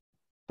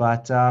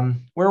 But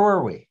where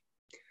were we?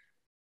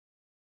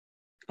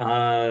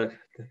 I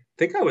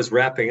think I was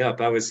wrapping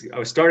up. I was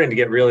starting to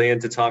get really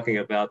into talking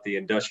about the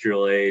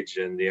industrial age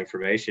and the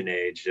information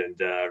age, and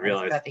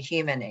realized about the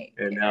human age.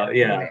 And now,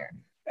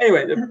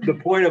 Anyway, the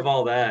point of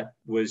all that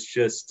was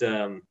just,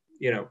 I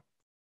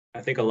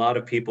think a lot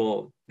of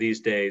people these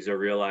days are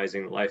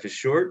realizing that life is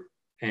short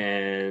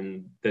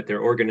and that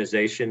their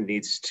organization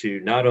needs to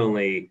not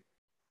only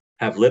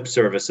have lip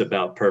service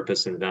about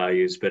purpose and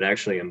values, but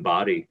actually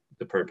embody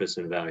the purpose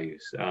and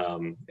values.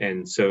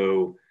 And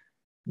so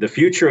the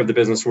future of the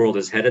business world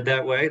is headed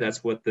that way.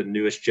 That's what the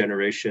new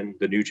generation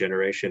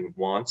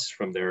wants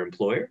from their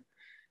employer.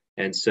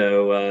 And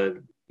so,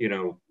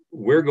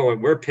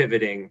 we're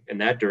pivoting in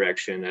that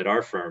direction at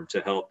our firm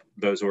to help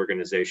those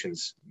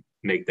organizations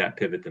make that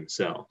pivot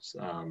themselves.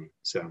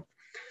 So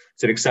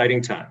it's an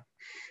exciting time.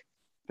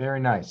 Very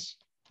nice.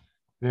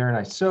 Very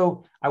nice.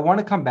 So I want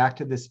to come back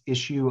to this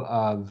issue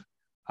of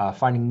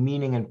finding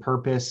meaning and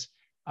purpose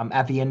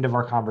at the end of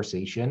our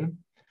conversation.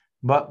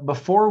 But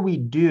before we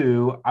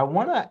do, I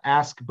want to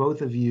ask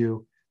both of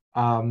you,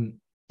 in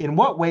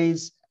what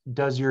ways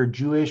does your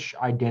Jewish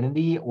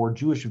identity or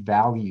Jewish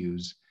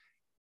values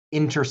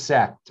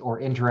intersect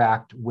or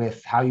interact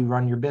with how you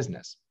run your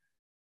business?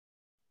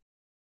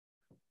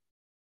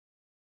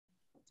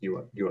 You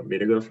want me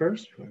to go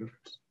first?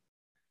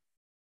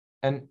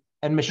 And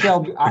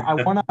Michelle,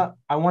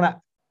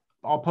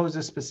 I'll pose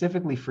this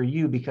specifically for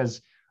you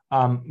because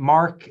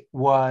Mark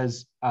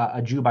was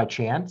a Jew by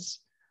chance,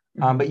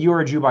 but you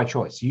were a Jew by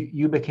choice.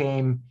 You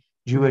became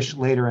Jewish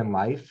later in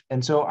life.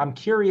 And so I'm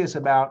curious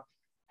about,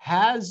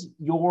 has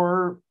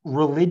your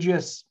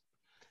religious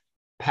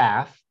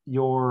path,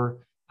 your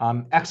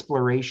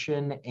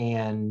exploration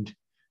and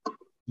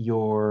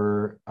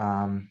your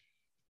kind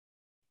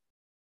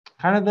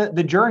of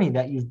the journey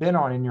that you've been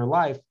on in your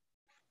life,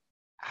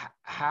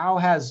 how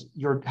have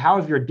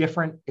your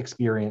different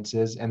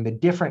experiences and the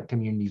different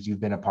communities you've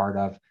been a part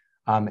of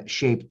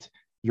shaped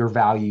your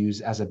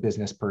values as a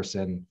business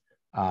person,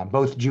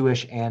 both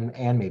Jewish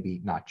and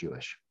maybe not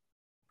Jewish?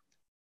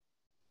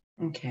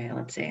 Okay,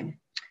 let's see.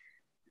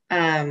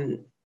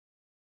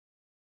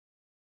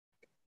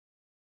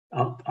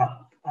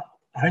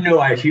 I know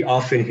I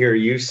often hear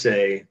you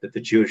say that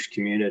the Jewish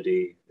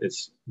community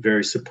is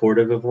very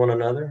supportive of one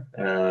another,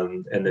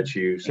 and that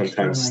you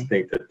sometimes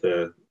think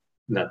that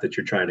not that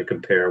you're trying to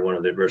compare one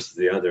of them versus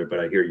the other, but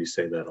I hear you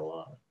say that a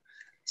lot.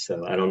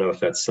 So I don't know if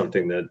that's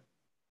something that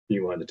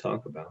you wanted to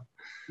talk about.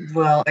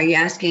 Well, are you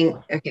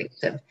asking? Okay,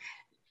 so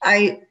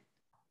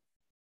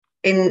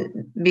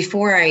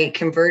before I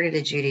converted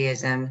to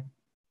Judaism,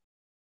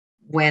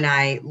 when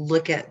I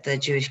look at the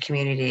Jewish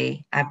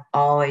community, I've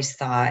always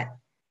thought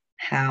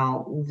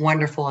how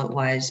wonderful it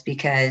was,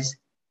 because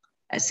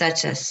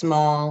such a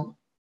small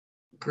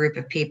group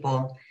of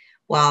people,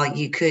 while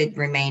you could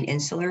remain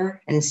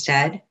insular,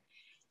 instead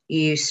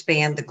you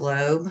span the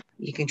globe.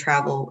 You can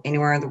travel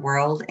anywhere in the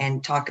world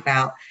and talk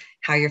about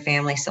how your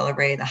family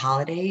celebrated the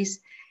holidays.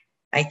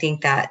 I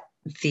think that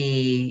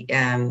the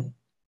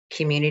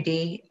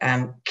community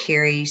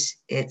carries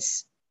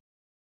its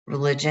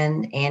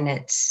religion and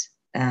its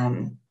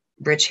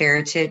rich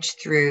heritage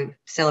through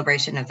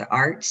celebration of the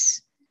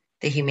arts,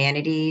 the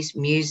humanities,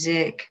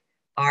 music,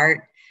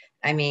 art.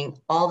 I mean,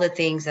 all the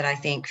things that I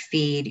think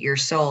feed your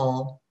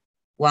soul,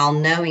 while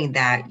knowing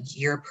that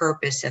your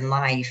purpose in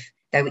life,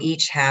 that we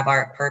each have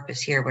our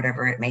purpose here,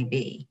 whatever it may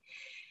be.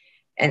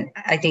 And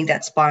I think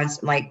that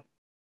spawns like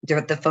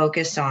the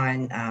focus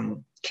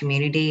on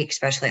community,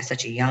 especially at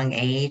such a young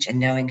age, and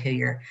knowing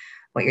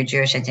what your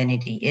Jewish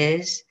identity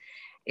is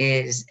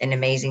an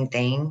amazing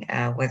thing.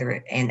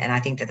 And I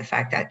think that the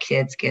fact that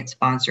kids get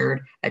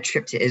sponsored a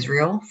trip to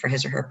Israel for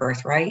his or her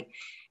birthright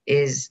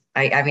is,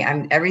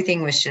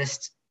 everything was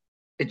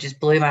it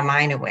just blew my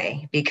mind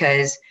away,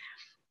 because,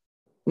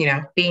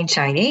 being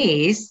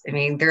Chinese,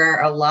 there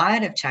are a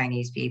lot of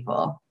Chinese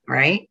people,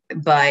 right?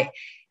 But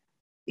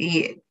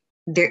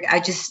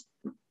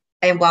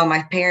and while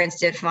my parents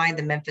did find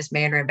the Memphis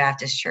Mandarin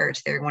Baptist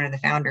Church, they're one of the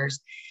founders.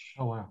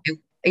 Oh, wow.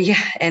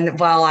 Yeah. And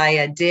while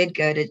I did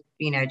go to,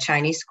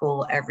 Chinese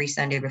school every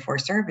Sunday before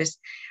service,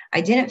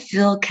 I didn't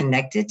feel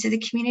connected to the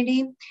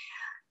community.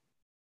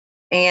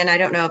 And I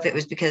don't know if it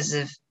was because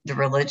of the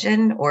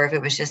religion or if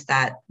it was just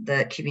that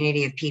the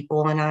community of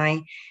people and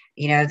I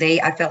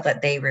felt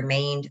that they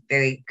remained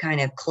very kind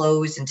of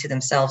closed into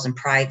themselves and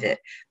private,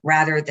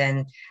 rather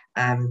than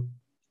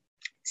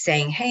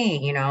saying, hey,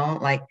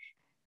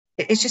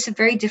 it's just a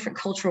very different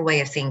cultural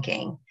way of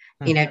thinking.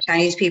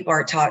 Chinese people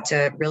are taught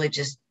to really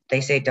just, they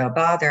say, don't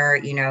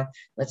bother,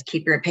 let's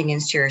keep your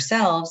opinions to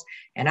yourselves.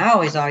 And I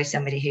was always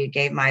somebody who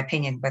gave my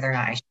opinion, whether or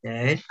not I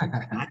should.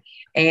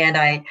 And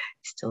I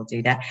still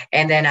do that.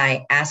 And then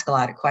I ask a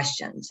lot of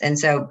questions. And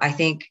so I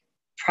think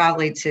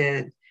probably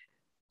to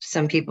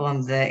some people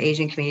in the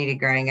Asian community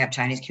growing up,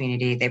 Chinese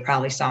community, they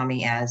probably saw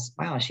me as,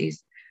 wow, she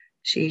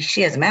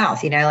has a mouth,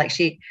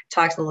 she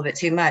talks a little bit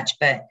too much.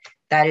 But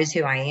that is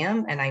who I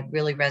am. And I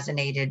really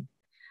resonated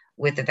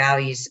with the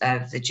values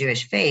of the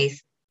Jewish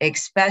faith,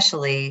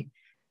 especially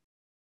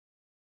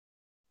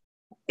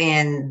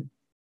in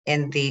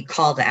the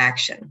call to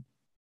action.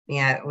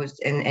 Yeah, it was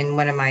in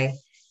one of my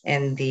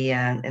in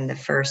the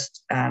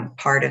first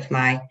part of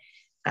my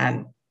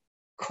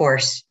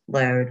course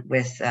load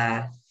with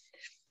oh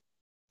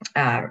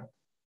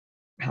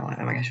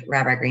my gosh,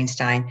 Rabbi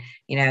Greenstein.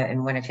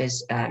 In one of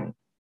his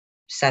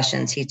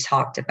sessions, he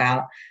talked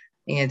about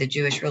the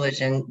Jewish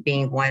religion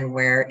being one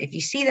where if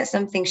you see that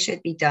something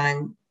should be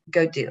done,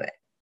 go do it,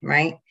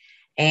 right?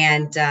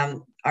 And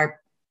then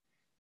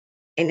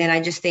I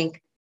just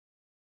think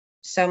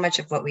so much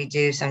of what we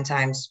do,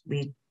 sometimes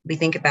we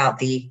think about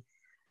we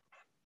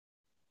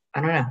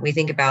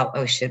think about,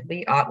 oh, should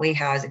we, ought we,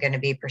 how is it going to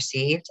be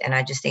perceived? And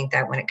I just think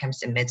that when it comes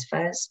to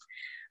mitzvahs,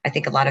 I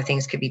think a lot of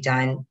things could be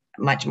done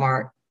much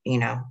more,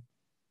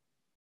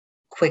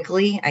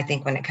 quickly. I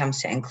think when it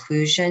comes to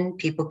inclusion,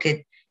 people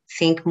could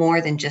think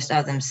more than just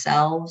of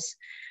themselves.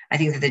 I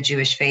think that the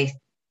Jewish faith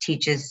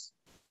teaches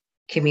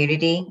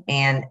community,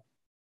 and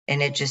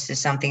it just is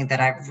something that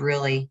I've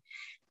really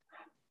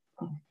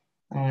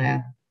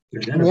wanted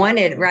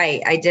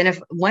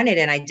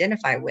and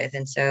identify with.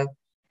 And so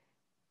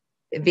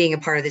being a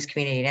part of this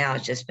community now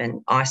has just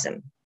been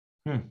awesome.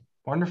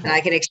 Wonderful. And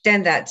I can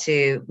extend that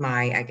to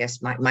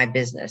my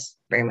business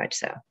very much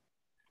so.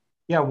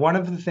 Yeah, one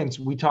of the things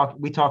we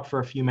talked for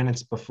a few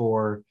minutes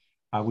before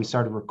we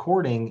started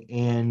recording,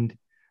 and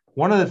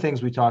one of the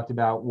things we talked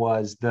about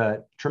was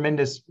the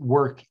tremendous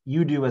work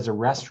you do as a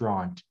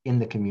restaurant in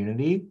the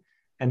community.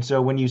 And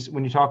so when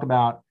you talk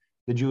about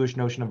the Jewish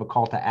notion of a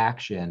call to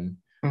action,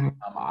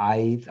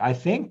 I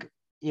think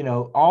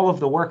all of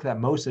the work that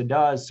MOSA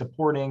does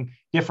supporting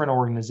different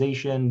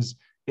organizations,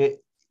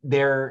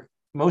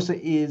 MOSA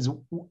is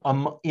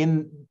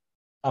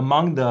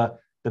among the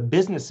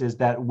businesses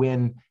that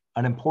when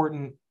an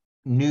important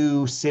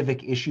new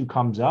civic issue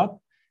comes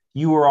up,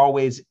 you are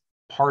always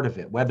part of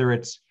it, whether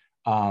it's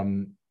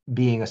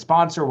being a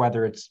sponsor,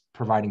 whether it's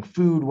providing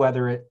food,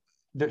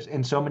 there's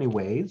in so many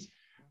ways.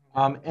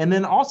 And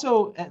then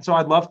also, so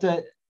I'd love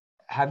to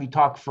have you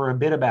talk for a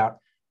bit about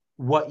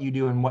what you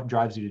do and what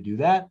drives you to do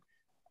that.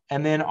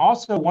 And then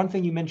also one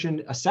thing you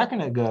mentioned a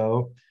second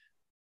ago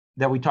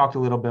that we talked a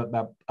little bit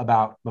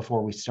about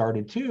before we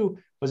started too,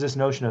 was this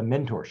notion of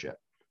mentorship.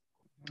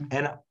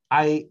 And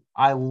I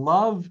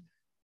love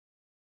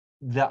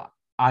the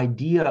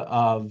idea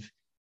of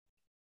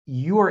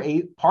you are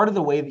part of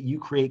the way that you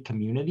create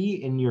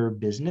community in your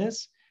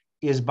business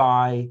is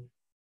by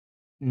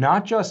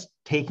not just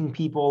taking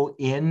people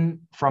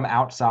in from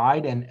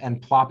outside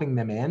and plopping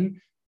them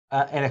in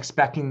and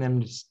expecting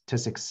them to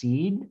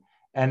succeed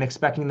and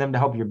expecting them to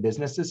help your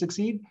business to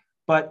succeed,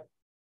 but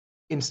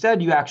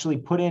instead you actually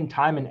put in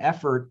time and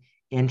effort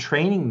in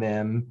training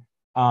them,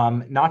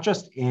 not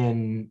just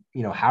in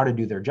how to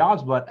do their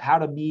jobs, but how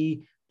to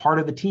be part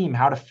of the team,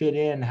 how to fit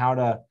in, how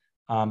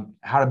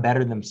to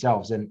better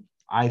themselves. And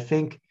I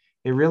think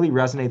it really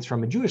resonates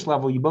from a Jewish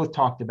level. You both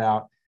talked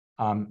about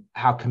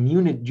how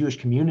Jewish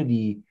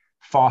community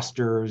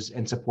fosters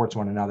and supports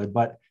one another,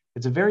 but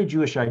it's a very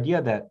Jewish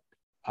idea that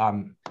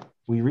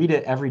we read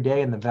it every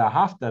day in the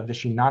V'ahavta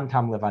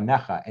v'shinantam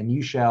levanecha, and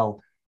you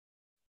shall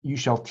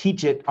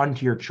teach it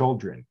unto your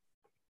children.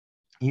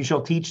 You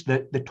shall teach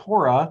the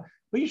Torah,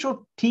 but you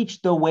shall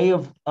teach the way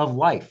of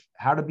life,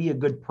 how to be a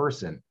good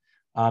person,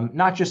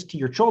 not just to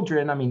your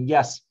children. I mean,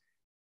 yes,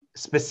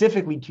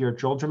 specifically to your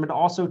children, but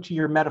also to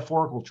your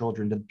metaphorical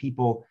children, to the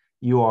people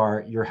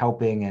you're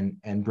helping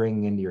and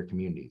bringing into your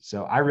community.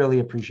 So I really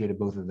appreciated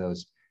both of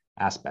those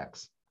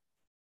aspects.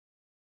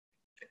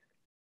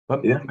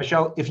 But yeah.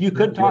 Michelle, if you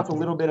could talk a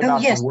little bit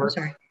about the work.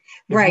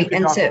 Right.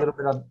 And talk a little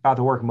bit about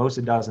the work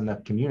MOSA does in the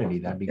community,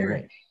 that'd be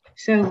great.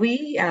 So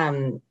we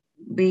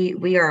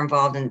are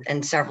involved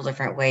in several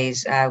different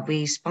ways.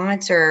 We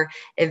sponsor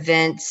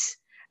events.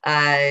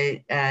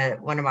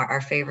 One of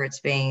our favorites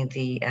being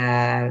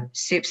the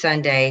Soup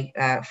Sunday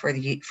for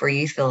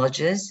youth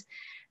villages,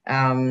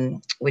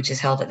 which is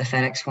held at the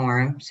FedEx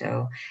Forum.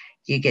 So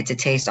you get to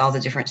taste all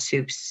the different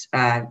soups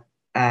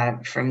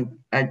from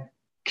a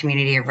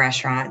community of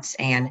restaurants,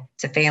 and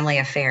it's a family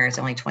affair. It's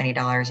only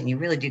 $20, and you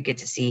really do get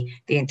to see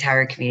the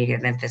entire community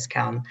of Memphis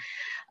come.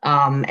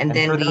 And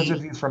then for those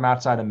of you from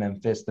outside of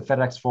Memphis, the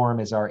FedEx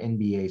Forum is our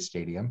NBA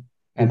stadium,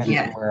 and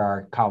that's where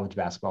our college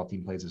basketball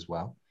team plays as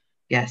well.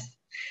 Yes.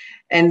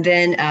 And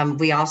then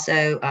we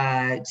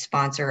also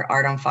sponsor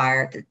Art on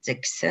Fire at the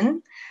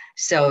Dixon.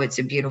 So it's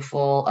a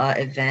beautiful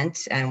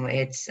event, and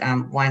it's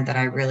one that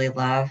I really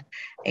love.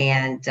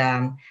 And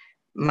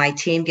my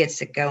team gets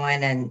to go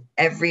in, and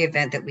every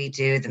event that we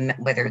do,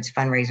 whether it's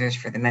fundraisers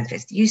for the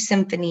Memphis Youth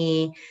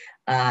Symphony,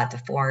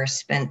 the Forrest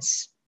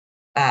Spence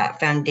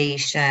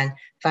Foundation,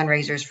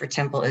 fundraisers for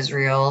Temple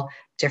Israel,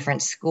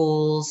 different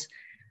schools.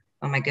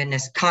 Oh my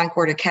goodness,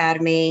 Concord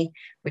Academy,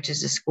 which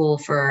is a school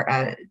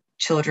for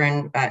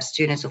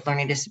students with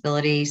learning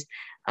disabilities.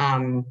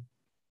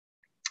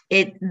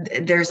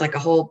 There's like a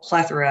whole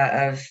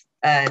plethora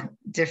of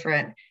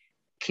different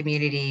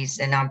communities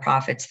and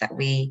nonprofits that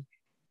we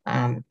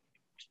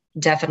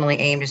definitely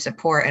aim to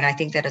support. And I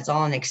think that it's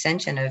all an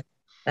extension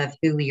of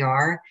who we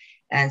are.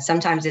 And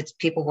sometimes it's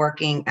people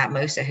working at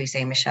MOSA who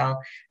say,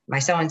 Michelle, my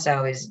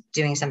so-and-so is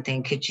doing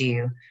something. Could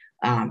you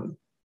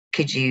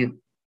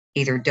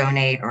either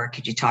donate or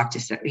could you talk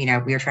to, we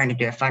were trying to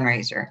do a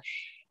fundraiser.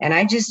 And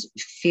I just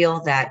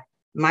feel that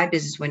my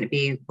business wouldn't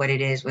be what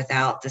it is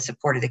without the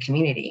support of the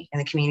community. And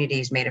the community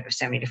is made up of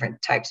so many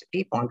different types of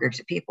people and groups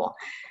of people.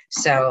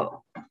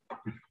 So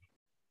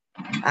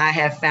I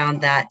have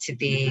found that to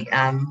be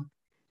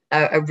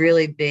a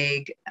really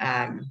big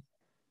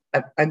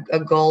a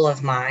goal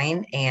of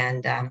mine,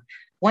 and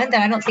one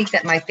that I don't think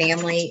that my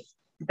family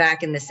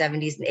back in the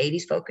 70s and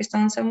 80s focused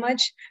on so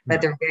much,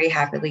 but they're very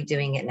happily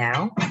doing it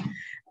now.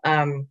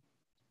 And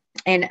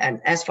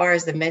as far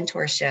as the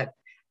mentorship,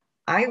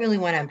 I really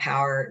want to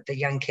empower the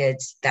young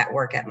kids that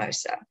work at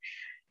MOSA.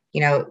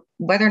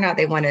 Whether or not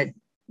they want to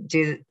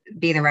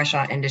be in the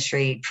restaurant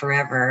industry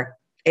forever,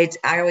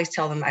 I always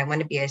tell them I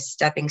want to be a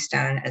stepping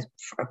stone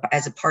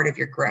as a part of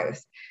your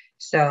growth.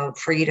 So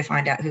for you to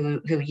find out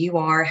who you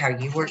are, how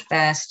you work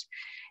best,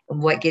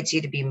 what gets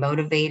you to be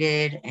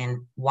motivated,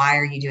 and why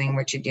are you doing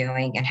what you're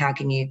doing, and how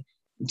can you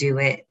do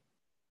it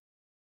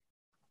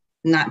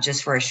not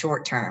just for a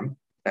short term,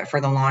 but for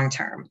the long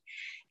term,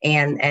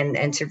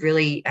 and to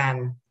really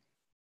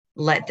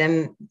let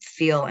them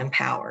feel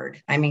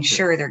empowered. I mean,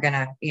 sure, they're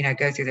gonna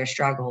go through their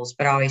struggles,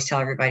 but I always tell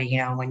everybody,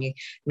 when you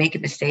make a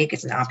mistake,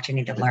 it's an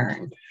opportunity to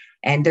learn,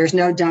 and there's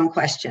no dumb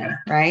question,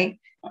 right?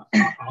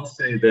 I'll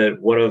say that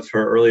one of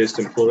her earliest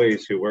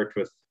employees who worked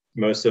with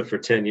MOSA for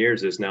 10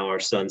 years is now our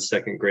son's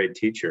second grade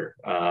teacher.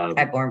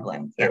 At Born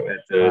Bloom.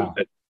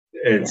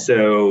 Yeah.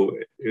 So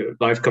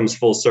life comes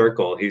full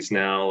circle. He's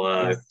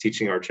now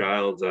teaching our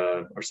child,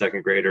 our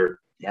second grader.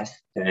 Yes.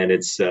 And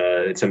it's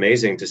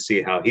amazing to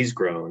see how he's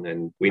grown.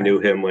 And we knew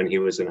him when he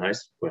was in high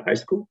school? High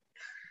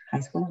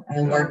school.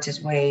 And worked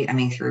his way,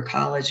 through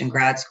college and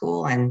grad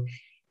school.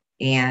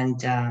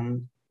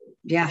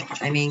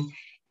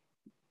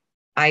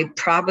 I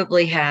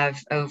probably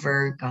have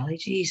over,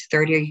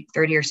 30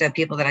 or so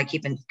people that I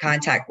keep in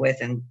contact with.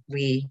 And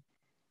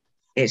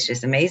it's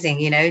just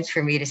amazing,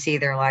 for me to see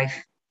their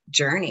life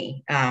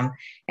journey. And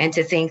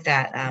to think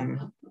that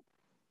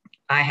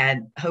I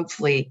had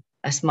hopefully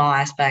a small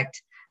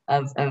aspect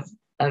of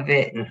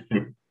it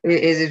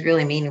is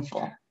really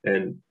meaningful.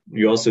 And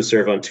you also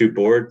serve on 2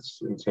 boards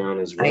in town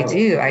as well. I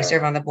do. I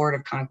serve on the board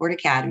of Concord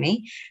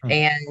Academy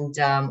and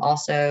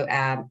also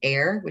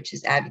AIR, which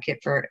is Advocate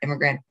for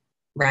Immigrant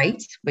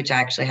Rights, which I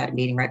actually had a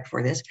meeting right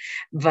before this,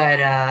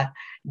 but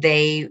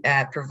they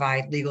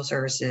provide legal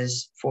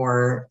services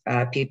for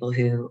people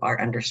who are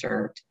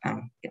underserved,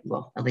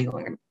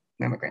 illegal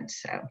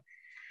immigrants. So,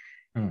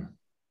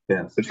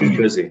 yeah, but she's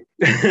busy.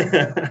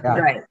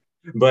 Right.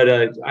 But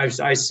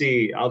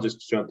I'll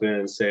just jump in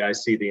and say, I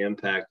see the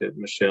impact that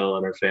Michelle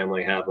and her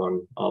family have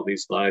on all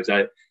these lives.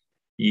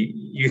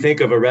 You think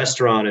of a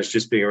restaurant as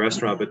just being a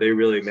restaurant, but they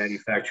really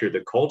manufacture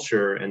the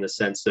culture in the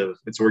sense of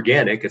it's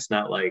organic. It's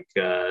not like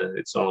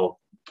it's all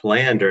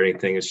planned or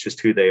anything. It's just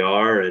who they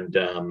are. And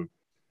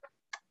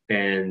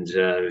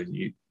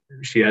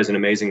she has an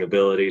amazing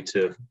ability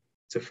to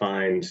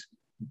find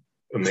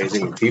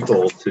amazing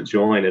people to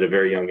join at a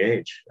very young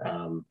age.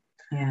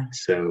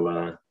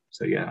 So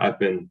yeah,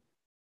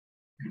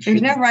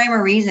 there's no rhyme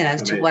or reason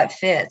as to what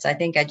fits. I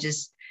think I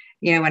just,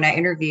 when I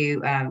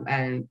interview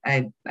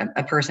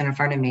a person in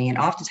front of me, and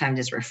oftentimes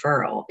it's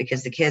referral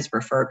because the kids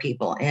refer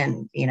people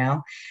in,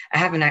 I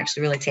haven't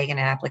actually really taken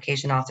an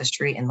application off the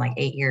street in like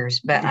 8 years,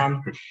 but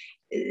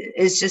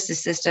it's just a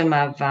system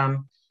of,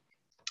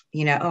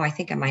 I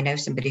think I might know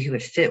somebody who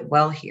would fit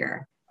well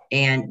here.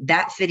 And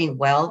that fitting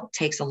well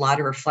takes a lot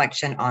of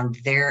reflection on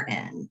their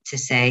end to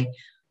say,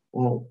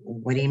 well,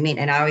 what do you mean?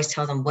 And I always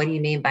tell them, what do you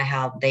mean by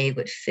how they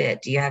would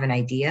fit? Do you have an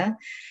idea?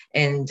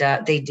 And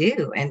they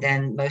do. And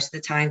then most of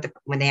the time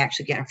when they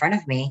actually get in front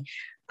of me,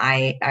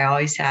 I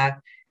always have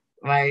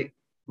my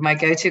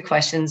go-to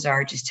questions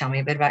are just tell me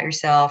a bit about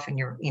yourself and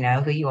your,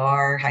 who you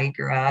are, how you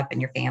grew up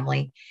and your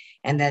family.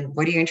 And then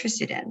what are you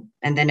interested in?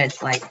 And then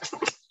it's like,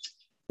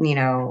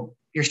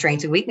 your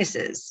strengths and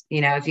weaknesses,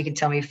 if you can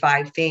tell me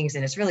 5 things.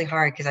 And it's really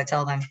hard because I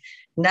tell them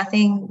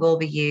nothing will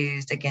be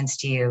used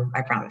against you.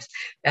 I promise.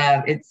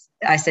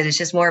 I said, it's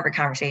just more of a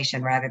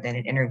conversation rather than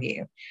an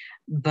interview,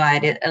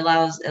 but it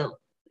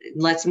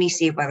lets me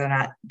see whether or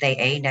not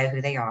they know who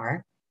they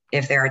are,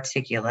 if they're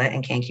articulate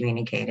and can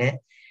communicate it,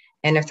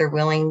 and if they're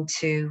willing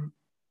to,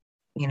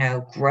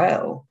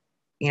 grow,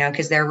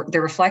 because they're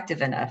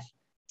reflective enough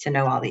to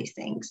know all these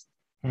things.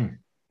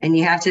 And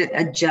you have to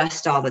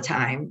adjust all the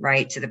time,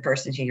 right, to the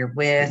person who you're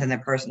with and the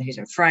person who's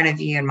in front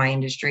of you in my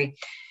industry.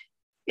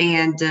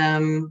 And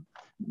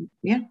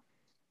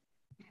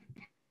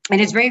and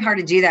it's very hard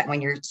to do that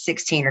when you're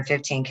 16 or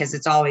 15 because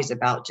it's always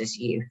about just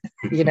you,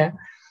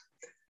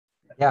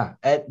 Yeah,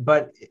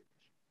 but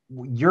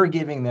you're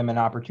giving them an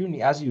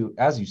opportunity, as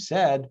you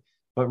said,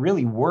 but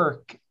really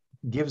work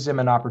gives them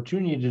an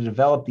opportunity to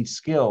develop these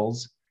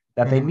skills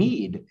that they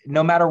need,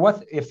 no matter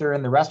what, if they're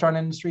in the restaurant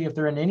industry, if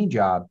they're in any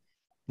job,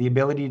 the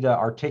ability to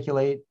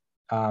articulate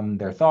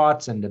their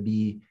thoughts and to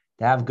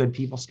to have good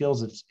people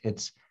skills.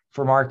 It's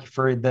for Mark,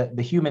 for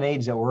the human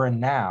age that we're in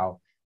now,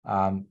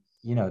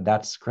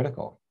 that's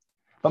critical.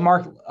 But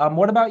Mark,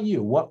 what about you?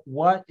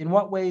 In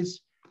what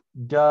ways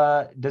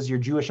does your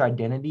Jewish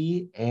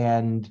identity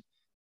and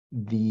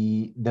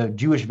the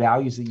Jewish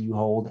values that you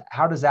hold,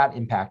 how does that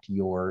impact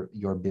your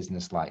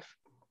business life?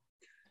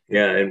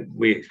 Yeah, and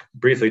we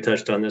briefly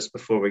touched on this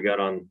before we got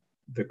on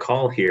the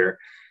call here.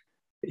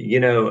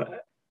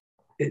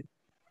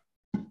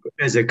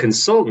 As a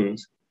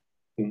consultant,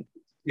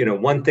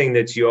 one thing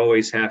that you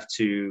always have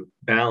to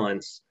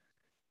balance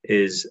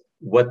is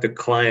what the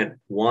client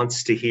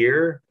wants to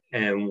hear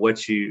and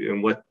what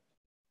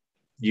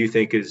you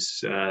think is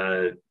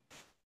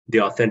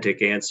the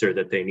authentic answer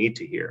that they need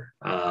to hear.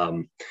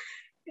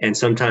 And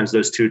sometimes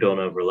those two don't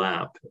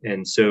overlap.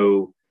 And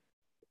so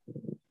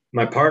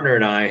my partner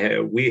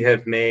and we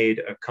have made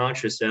a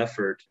conscious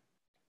effort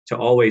to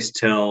always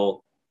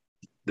tell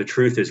the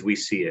truth as we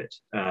see it,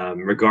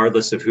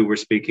 regardless of who we're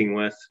speaking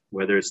with,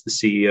 whether it's the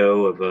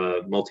CEO of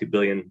a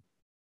multi-billion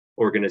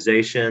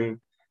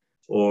organization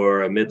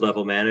or a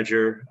mid-level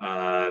manager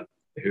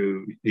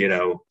who,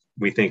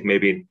 we think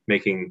maybe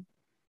making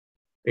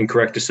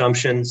incorrect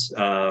assumptions.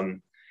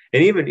 And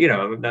even,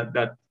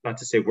 not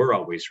to say we're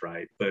always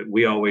right, but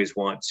we always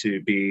want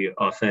to be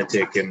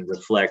authentic and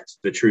reflect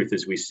the truth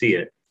as we see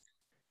it.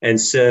 And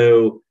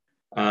so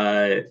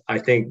I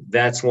think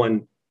that's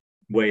one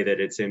way that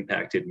it's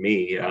impacted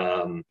me,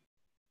 that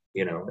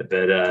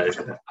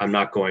I'm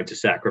not going to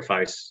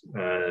sacrifice,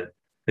 I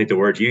think the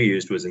word you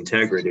used was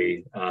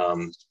integrity,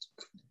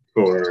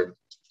 for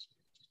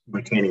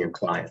retaining a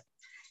client.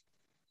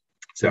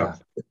 So,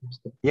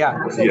 yeah.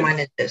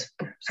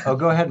 Oh,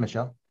 go ahead,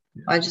 Michelle.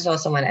 I just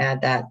also want to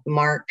add that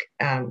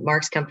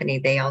Mark's company,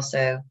 they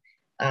also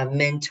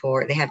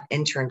mentor, they have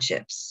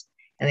internships,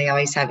 and they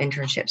always have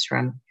internships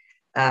from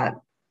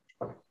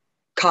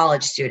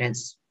college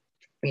students,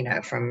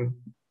 from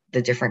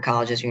the different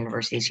colleges,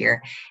 universities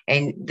here,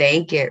 and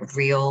they get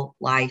real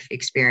life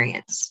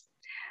experience.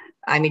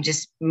 I mean,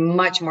 just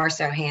much more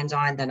so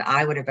hands-on than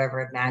I would have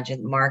ever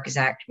imagined. Mark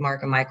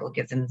and Michael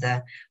give them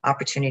the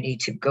opportunity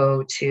to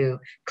go to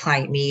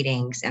client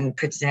meetings and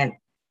present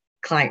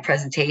client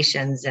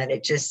presentations, and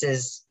it just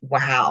is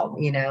wow.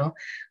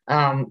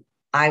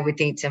 I would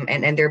think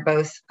and they're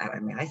both,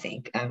 I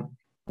think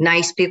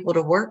nice people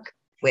to work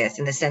with,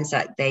 in the sense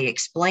that they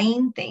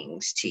explain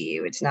things to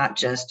you. It's not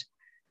just,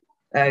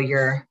 oh,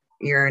 you're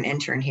an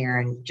intern here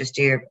and just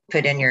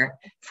put in your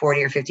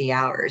 40 or 50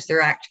 hours.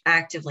 They're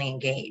actively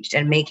engaged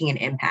and making an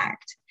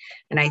impact.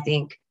 And I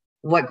think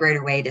what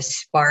greater way to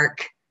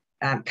spark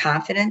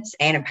confidence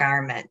and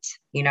empowerment,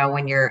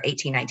 when you're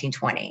 18, 19,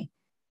 20,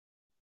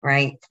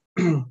 right?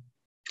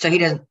 So he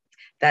doesn't,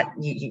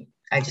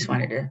 I just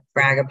wanted to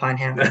brag upon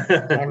him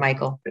and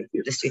Michael,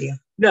 the studio.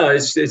 No,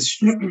 it's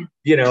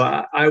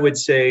I would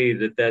say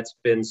that's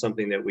been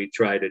something that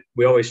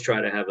we always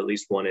try to have at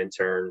least one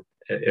intern,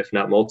 if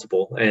not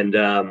multiple. And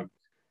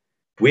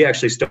we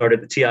actually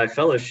started the TI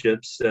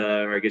fellowships,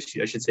 or I guess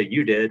I should say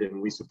you did,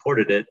 and we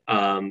supported it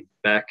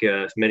back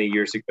many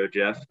years ago,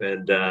 Jeff,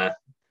 and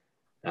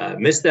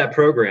missed that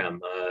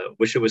program.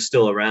 Wish it was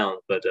still around,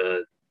 but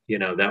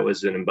that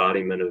was an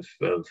embodiment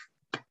of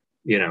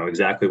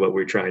exactly what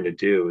we're trying to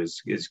do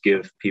is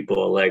give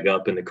people a leg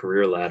up in the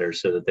career ladder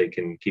so that they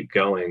can keep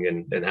going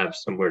and have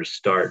somewhere to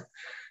start.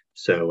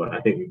 So I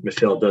think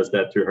Michelle does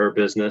that through her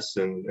business,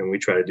 and we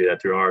try to do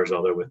that through ours,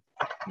 although with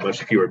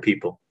much fewer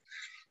people.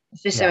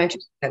 It's just so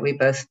interesting that we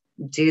both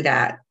do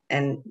that,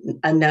 and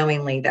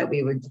unknowingly that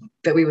we would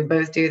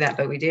both do that,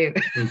 but we do.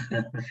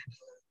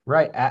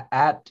 Right.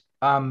 At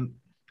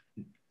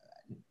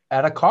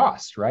a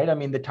cost, right? I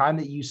mean, the time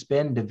that you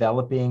spend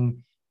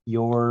developing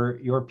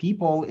your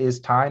people is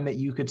time that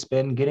you could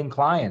spend getting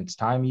clients,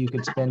 time you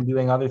could spend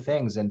doing other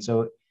things. And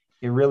so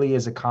it really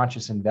is a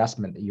conscious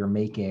investment that you're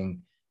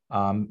making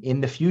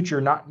in the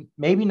future,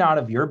 maybe not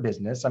of your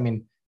business. I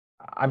mean,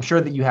 I'm sure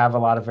that you have a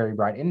lot of very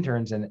bright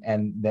interns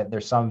and that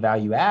there's some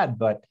value add,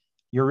 but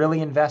you're really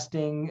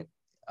investing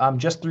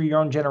just through your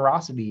own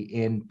generosity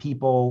in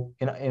people,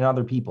 in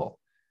other people.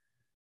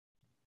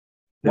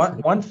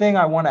 One thing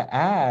I want to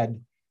add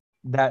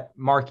that,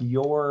 Mark,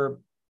 your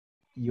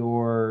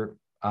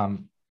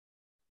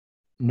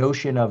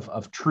notion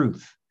of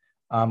truth.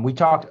 We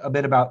talked a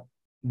bit about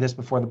this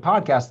before the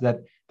podcast,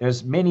 that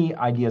there's many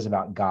ideas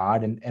about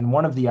God. And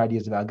one of the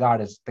ideas about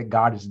God is that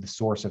God is the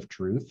source of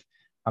truth,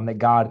 that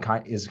God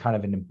is kind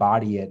of an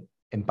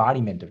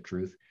embodiment of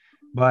truth.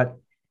 But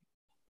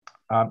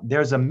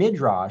there's a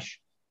midrash,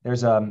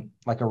 there's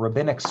like a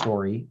rabbinic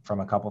story from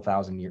a couple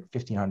thousand years,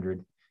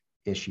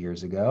 1500-ish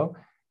years ago.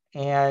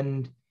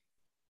 And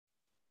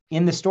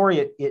in the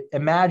story, it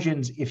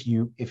imagines if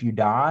you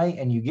die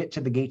and you get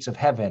to the gates of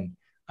heaven,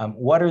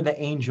 what are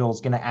the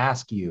angels going to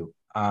ask you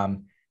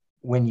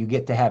when you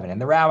get to heaven?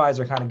 And the rabbis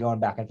are kind of going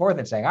back and forth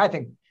and saying, I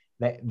think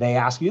they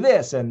ask you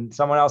this, and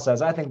someone else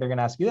says, I think they're going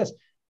to ask you this.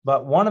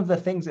 But one of the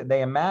things that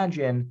they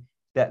imagine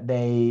that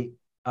the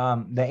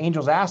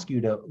angels ask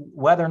you to,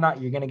 whether or not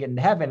you're going to get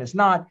into heaven, it's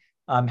not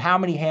how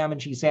many ham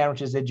and cheese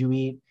sandwiches did you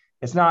eat?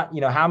 It's not,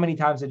 how many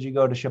times did you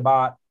go to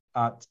Shabbat,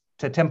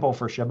 to temple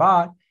for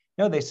Shabbat?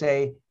 No, they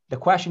say the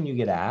question you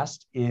get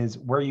asked is,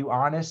 were you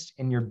honest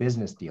in your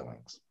business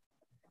dealings?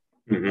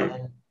 Mm-hmm.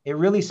 And it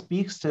really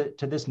speaks to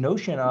this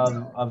notion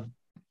of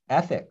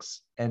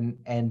ethics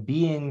and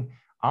being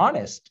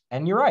honest.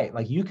 And you're right,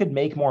 like you could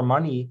make more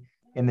money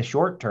in the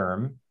short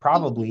term,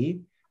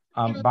 probably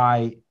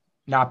by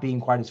not being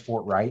quite as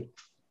forthright,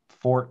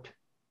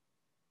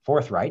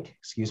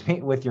 excuse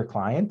me, with your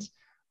clients.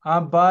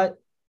 But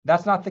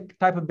that's not the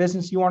type of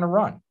business you want to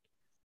run.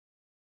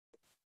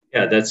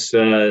 Yeah, that's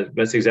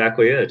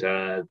exactly it.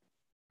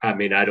 I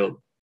mean, I don't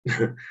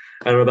I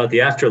don't know about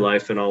the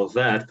afterlife and all of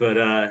that, but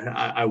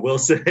I will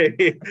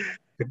say,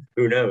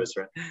 who knows,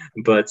 right?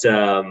 But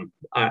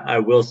I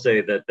will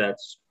say that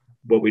that's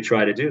what we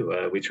try to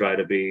do. We try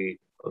to be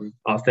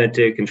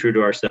authentic and true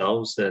to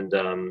ourselves, and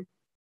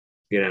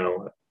you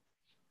know,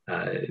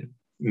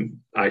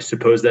 I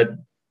suppose that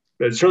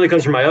it certainly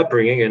comes from my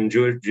upbringing, and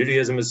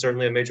Judaism is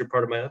certainly a major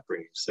part of my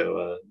upbringing.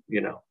 So,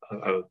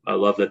 I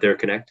love that they're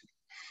connected.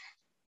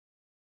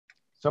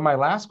 So my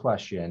last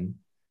question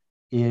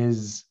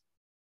is,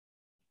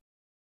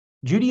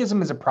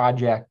 Judaism is a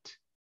project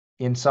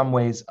in some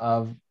ways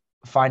of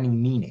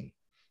finding meaning.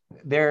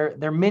 There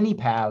are many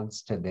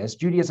paths to this.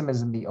 Judaism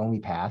isn't the only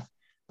path,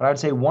 but I would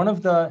say one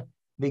of the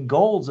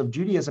goals of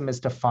Judaism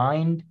is to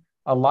find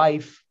a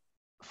life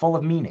full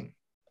of meaning.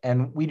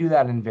 And we do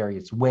that in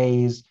various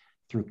ways,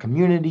 through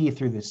community,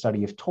 through the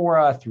study of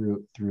Torah,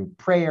 through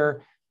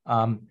prayer.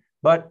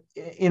 But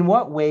in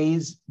what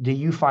ways do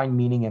you find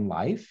meaning in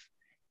life?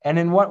 And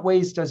in what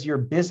ways does your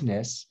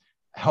business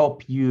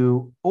help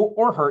you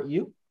or hurt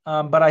you?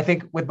 But I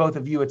think with both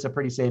of you, it's a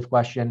pretty safe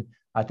question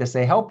to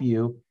say help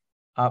you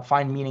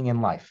find meaning in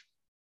life.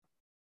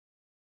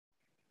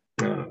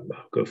 I'll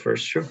go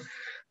first, sure.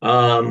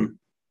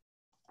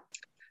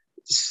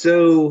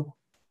 So,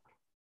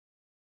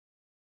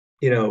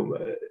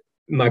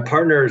 my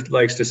partner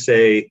likes to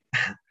say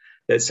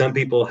that some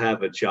people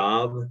have a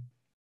job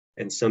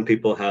and some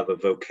people have a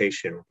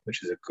vocation,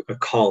 which is a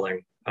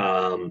calling.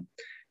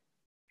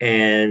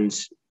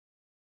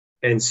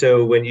 And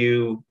so when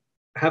you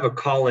have a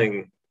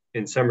calling,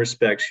 in some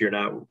respects, you're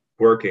not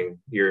working,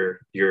 you're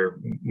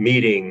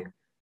meeting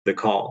the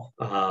call.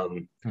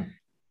 And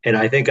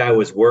I think I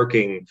was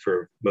working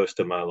for most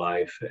of my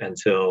life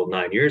until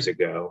 9 years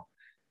ago.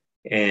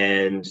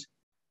 And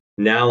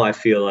now I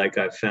feel like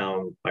I've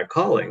found my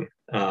calling.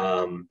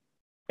 And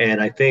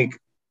I think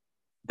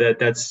that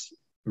that's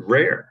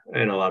rare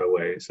in a lot of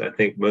ways. I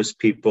think most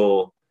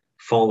people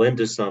fall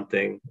into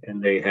something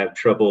and they have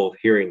trouble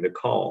hearing the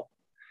call.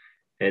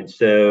 And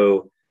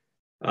so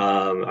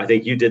I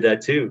think you did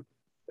that too,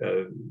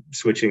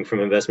 switching from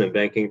investment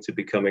banking to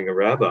becoming a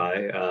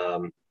rabbi.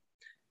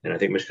 And I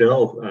think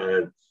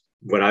Michelle,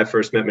 when I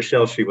first met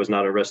Michelle, she was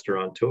not a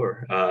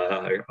restaurateur.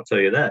 I'll tell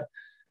you that.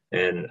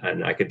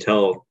 And I could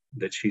tell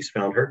that she's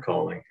found her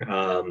calling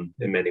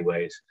in many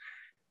ways.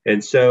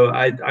 And so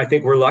I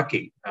think we're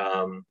lucky.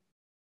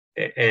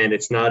 And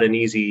it's not an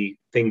easy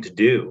thing to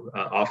do.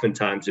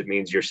 Oftentimes it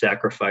means you're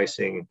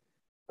sacrificing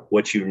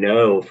what you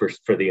know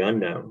for the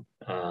unknown,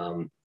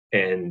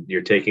 and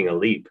you're taking a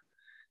leap.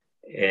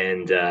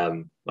 And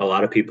a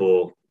lot of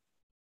people,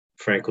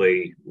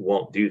 frankly,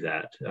 won't do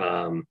that.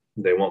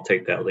 They won't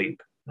take that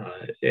leap.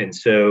 And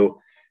so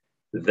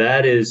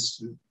that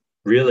is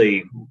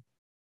really,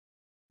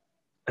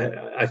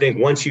 I think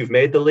once you've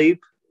made the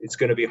leap, it's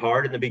going to be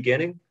hard in the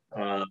beginning.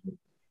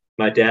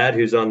 My dad,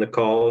 who's on the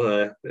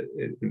call,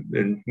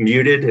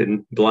 muted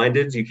and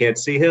blinded, you can't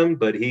see him,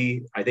 but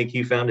I think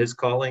he found his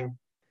calling.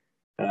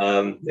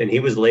 And he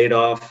was laid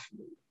off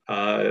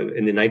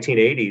in the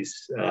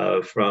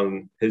 1980s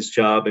from his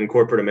job in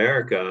corporate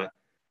America,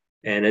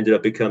 and ended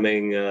up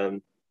becoming a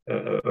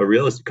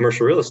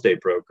commercial real estate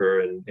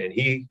broker. And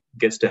he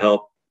gets to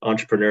help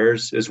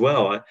entrepreneurs as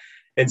well.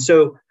 And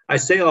so I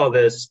say all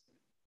this,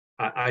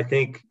 I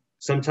think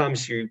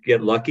sometimes you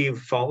get lucky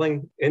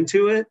falling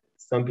into it.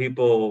 Some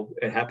people,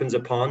 it happens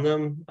upon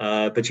them,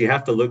 but you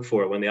have to look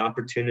for it. When the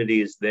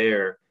opportunity is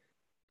there,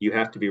 you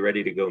have to be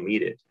ready to go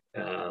meet it,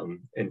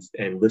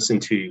 and listen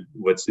to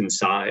what's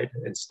inside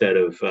instead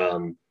of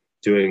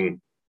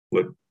doing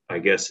what I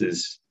guess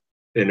is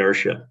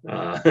inertia,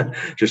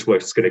 just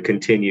what's going to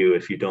continue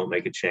if you don't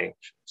make a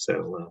change.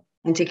 So,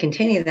 and to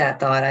continue that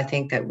thought, I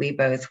think that we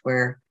both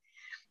were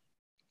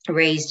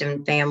raised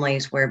in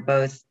families where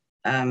both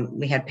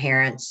we had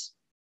parents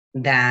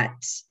that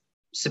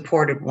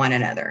supported one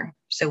another.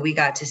 So we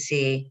got to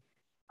see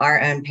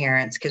our own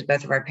parents, because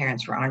both of our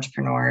parents were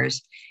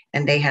entrepreneurs,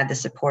 and they had the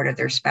support of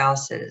their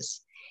spouses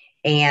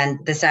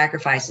and the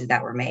sacrifices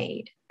that were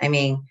made. I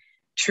mean,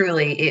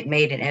 truly, it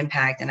made an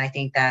impact. And I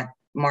think that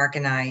Mark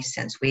and I,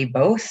 since we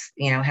both,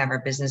 have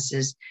our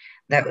businesses,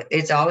 that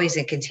it's always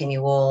a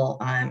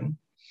continual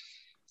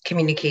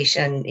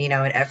communication,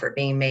 and effort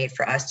being made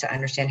for us to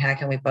understand how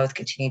can we both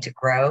continue to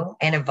grow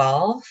and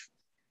evolve,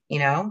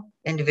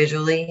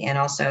 individually, and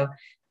also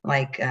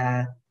like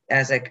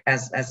as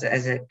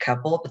a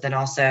couple, but then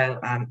also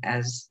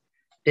as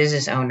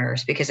business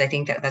owners, because I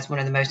think that that's one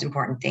of the most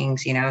important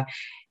things.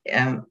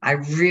 I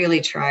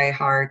really try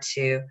hard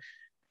to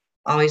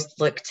always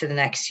look to the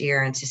next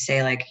year and to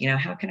say, like,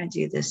 how can I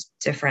do this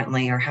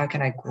differently, or how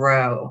can I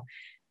grow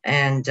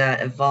and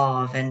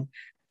evolve? And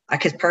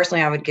because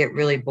personally, I would get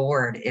really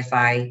bored if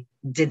I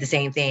did the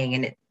same thing,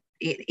 and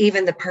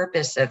even the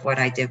purpose of what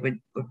I did would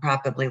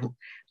probably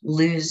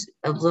lose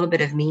a little bit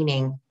of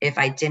meaning if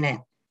I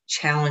didn't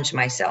challenge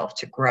myself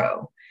to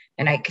grow.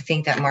 And I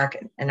think that Mark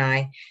and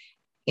I,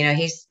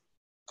 he's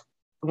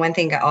one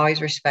thing I've always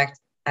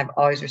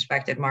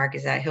respected Mark,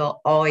 is that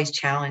he'll always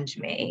challenge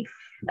me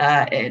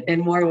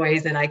in more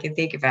ways than I can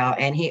think about.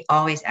 And he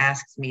always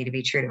asks me to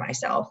be true to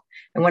myself.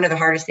 And one of the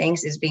hardest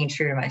things is being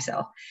true to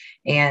myself.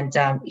 And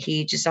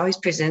he just always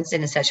presents it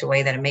in such a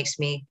way that it makes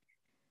me,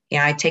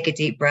 I take a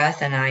deep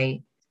breath and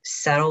I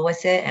settle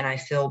with it, and I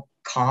feel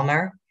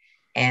calmer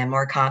and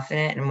more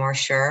confident and more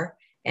sure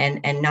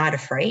and not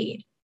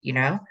afraid,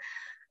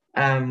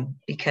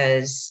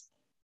 because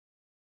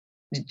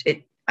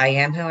I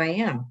am who I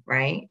am,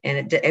 right? And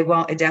it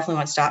definitely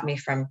won't stop me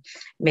from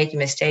making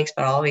mistakes,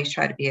 but I'll always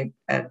try to be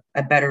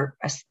a better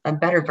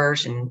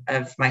version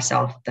of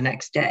myself the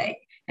next day.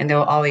 And there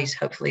will always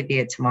hopefully be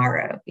a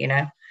tomorrow,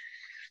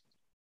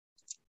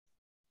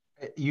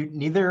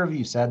 Neither of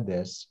you said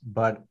this,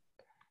 but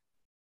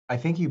I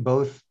think you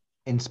both,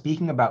 in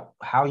speaking about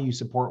how you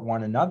support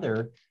one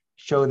another,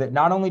 show that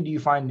not only do you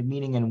find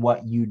meaning in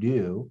what you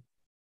do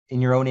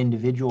in your own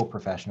individual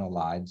professional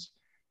lives,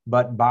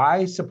 but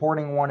by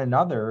supporting one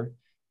another,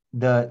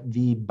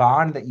 the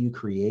bond that you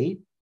create,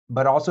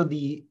 but also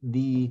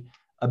the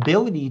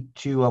ability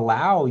to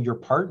allow your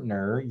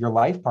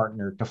life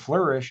partner to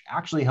flourish,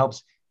 actually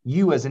helps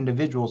you as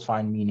individuals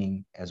find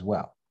meaning as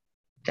well.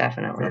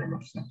 Definitely.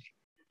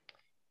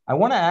 I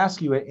want to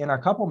ask you, in a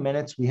couple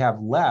minutes we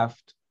have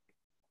left,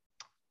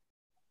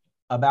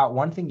 about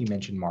one thing you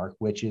mentioned, Mark,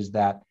 which is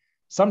that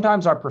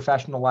sometimes our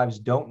professional lives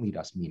don't lead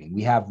us meaning.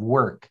 We have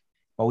work,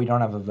 but we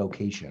don't have a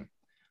vocation.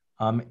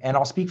 And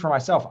I'll speak for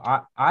myself.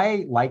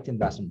 I liked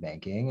investment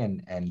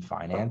banking and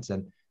finance,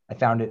 and I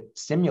found it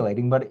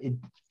stimulating, but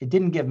it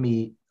didn't give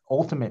me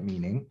ultimate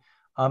meaning.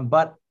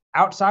 But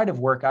outside of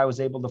work, I was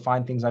able to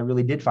find things I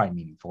really did find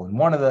meaningful. And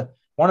one of the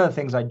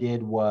things I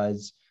did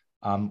was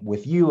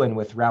with you and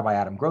with Rabbi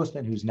Adam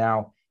Grossman, who's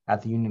now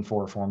at the Union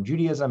for Reform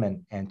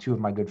Judaism, and two of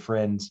my good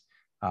friends,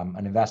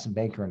 an investment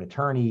banker and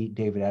attorney,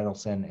 David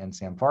Edelson and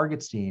Sam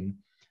Fargetstein.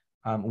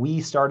 We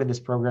started this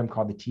program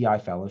called the TI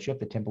Fellowship,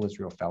 the Temple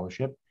Israel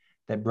Fellowship,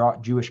 that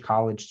brought Jewish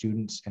college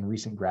students and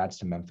recent grads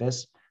to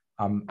Memphis.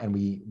 And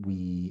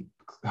we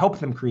helped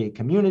them create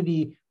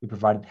community. We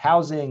provided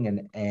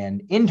housing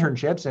and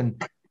internships.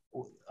 And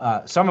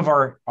some of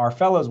our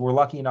fellows were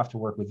lucky enough to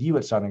work with you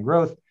at Southern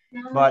Growth.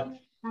 But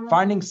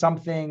finding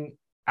something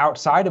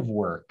outside of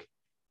work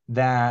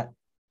that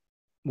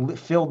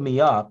filled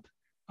me up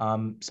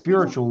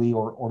spiritually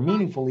or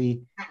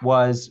meaningfully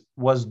was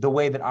the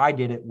way that I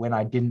did it when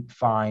I didn't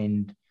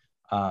find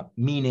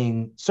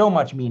so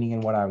much meaning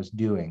in what I was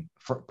doing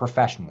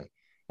professionally.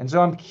 And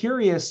so I'm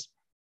curious,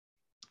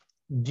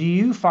 do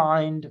you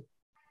find,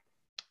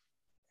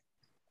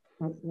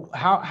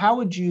 how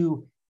would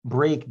you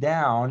break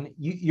down,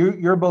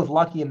 you're both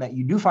lucky in that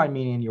you do find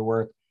meaning in your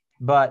work,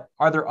 but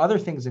are there other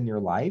things in your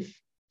life,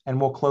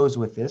 and we'll close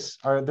with this,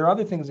 are there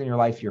other things in your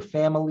life, your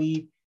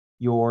family,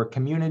 your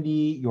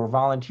community, your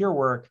volunteer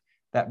work,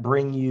 that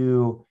bring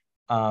you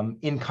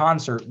in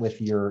concert with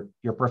your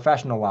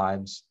professional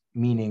lives,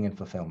 meaning and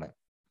fulfillment?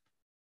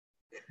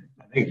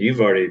 I think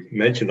you've already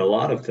mentioned a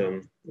lot of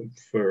them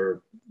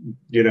for,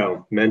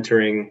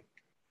 mentoring.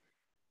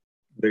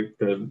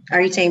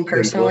 Are you saying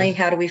personally?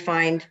 How do we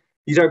find?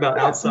 You talk about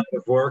outside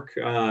of work,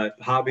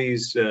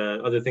 hobbies,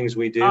 other things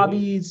we do.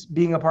 Hobbies,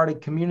 being a part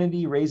of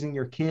community, raising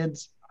your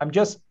kids.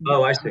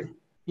 Oh, I see.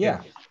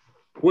 Yeah.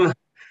 Well,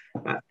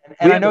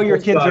 and I know your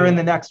kids are in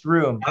the next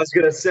room. I was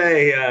going to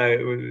say,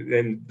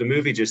 and the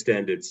movie just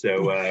ended,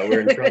 so we're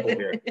in trouble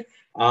here.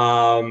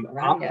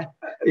 Raya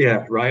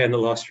the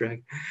Lost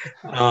Dragon.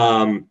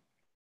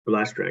 The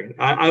Last Dragon.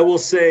 I will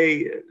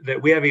say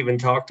that we haven't even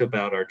talked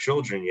about our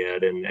children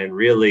yet, and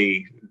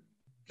really,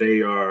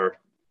 they are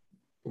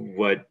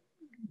what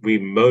we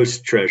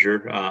most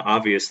treasure.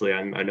 Obviously,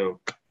 I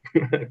know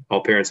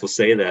all parents will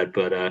say that,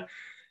 but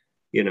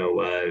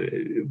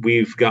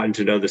we've gotten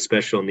to know the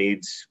special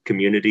needs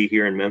community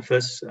here in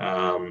Memphis.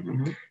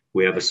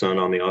 We have a son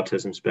on the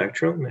autism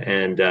spectrum,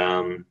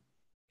 and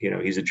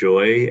he's a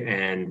joy,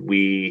 and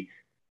we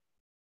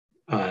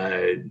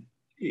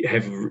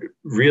have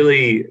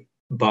really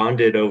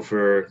bonded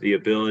over the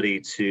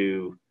ability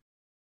to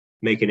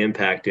make an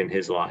impact in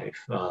his life.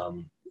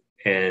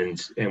 And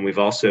we've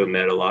also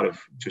met a lot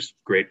of just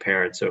great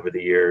parents over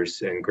the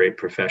years, and great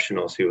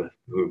professionals who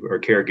are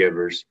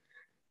caregivers,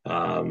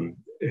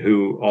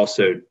 who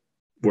also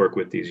work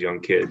with these young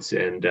kids.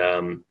 And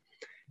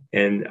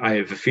I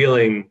have a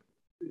feeling,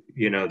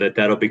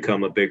 that'll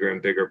become a bigger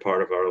and bigger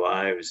part of our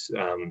lives.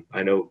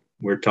 I know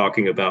we're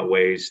talking about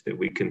ways that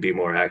we can be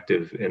more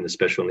active in the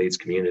special needs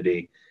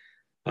community.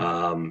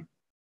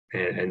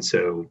 And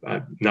so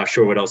I'm not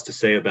sure what else to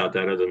say about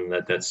that other than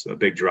that that's a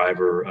big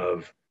driver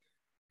of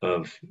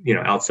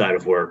outside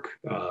of work,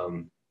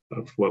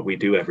 of what we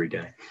do every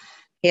day.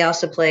 He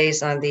also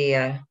plays on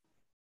the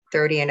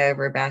 30 and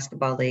over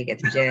basketball league at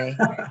the J.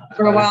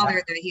 For a while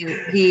there,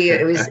 he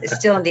was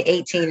still in the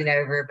 18 and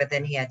over, but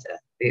then he had to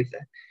move.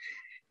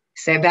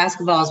 So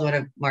basketball is one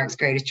of Mark's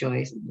greatest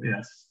joys.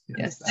 Yes.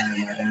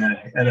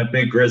 And a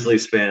big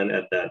Grizzlies fan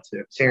at that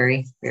too.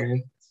 Very,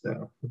 very.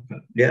 So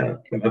yeah.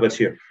 How about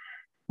you?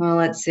 Well,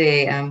 let's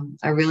see.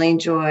 I really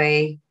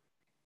enjoy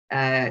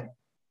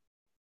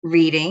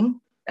reading,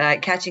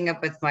 catching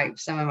up with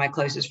some of my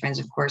closest friends,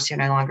 of course, who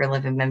no longer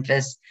live in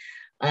Memphis.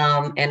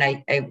 And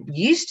I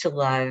used to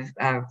love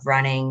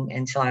running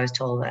until I was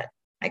told that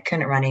I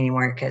couldn't run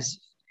anymore because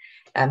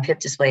hip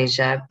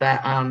dysplasia.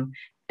 But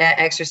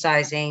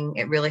exercising,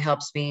 it really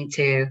helps me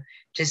to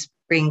just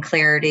bring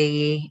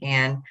clarity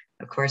and,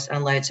 of course,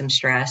 unload some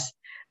stress.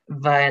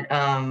 But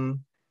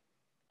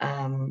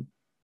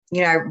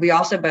we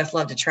also both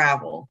love to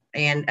travel,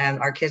 and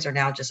our kids are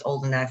now just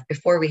old enough.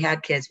 Before we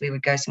had kids, we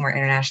would go somewhere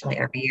internationally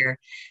every year.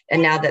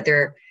 And now that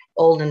they're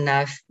old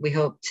enough, we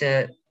hope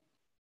to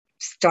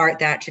start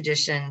that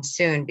tradition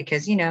soon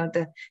because,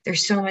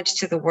 there's so much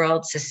to the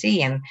world to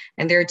see. And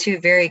they're two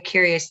very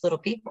curious little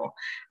people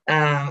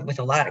with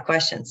a lot of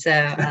questions.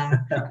 So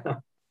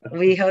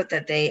we hope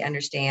that they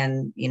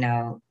understand,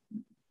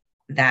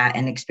 that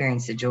and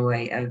experience the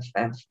joy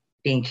of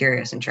being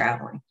curious and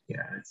traveling.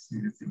 Yeah,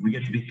 we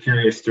get to be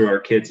curious through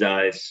our kids'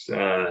 eyes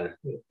and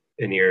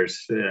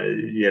ears.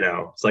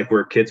 It's like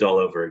we're kids all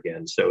over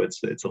again. So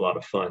it's a lot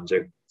of fun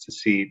to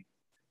see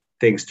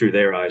things through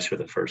their eyes for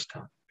the first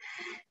time.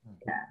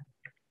 Yeah.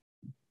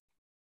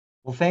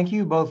 Well, thank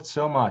you both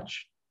so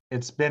much.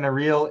 It's been a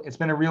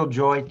real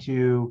joy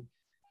to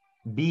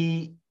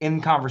be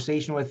in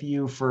conversation with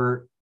you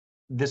for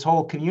this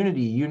whole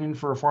community, Union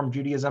for Reform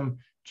Judaism,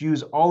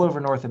 Jews all over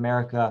North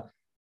America,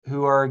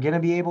 who are going to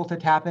be able to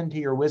tap into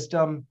your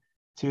wisdom.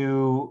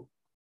 I'm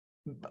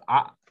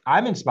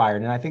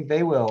inspired, and I think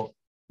they will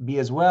be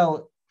as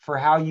well, for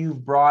how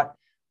you've brought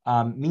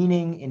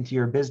meaning into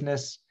your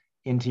business,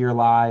 into your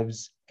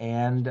lives.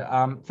 And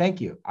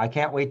thank you. I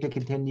can't wait to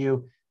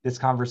continue this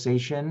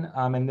conversation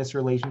and this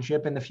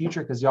relationship in the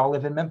future, because y'all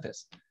live in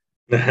Memphis.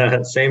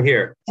 Same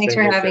here. Thanks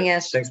for having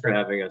us. Thanks for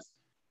having us.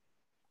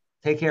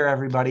 Take care,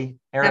 everybody.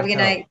 Have a good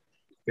night.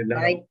 Good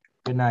night. Bye.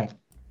 Good night.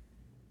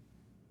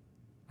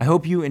 I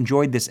hope you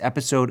enjoyed this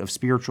episode of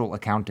Spiritual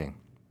Accounting.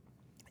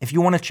 If you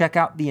want to check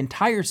out the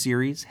entire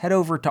series, head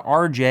over to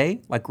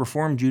RJ, like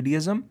Reform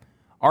Judaism,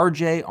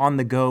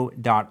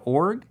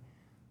 rjonthego.org,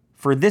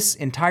 for this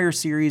entire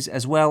series,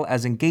 as well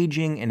as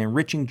engaging and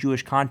enriching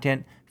Jewish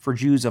content for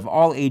Jews of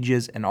all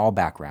ages and all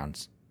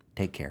backgrounds.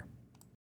 Take care.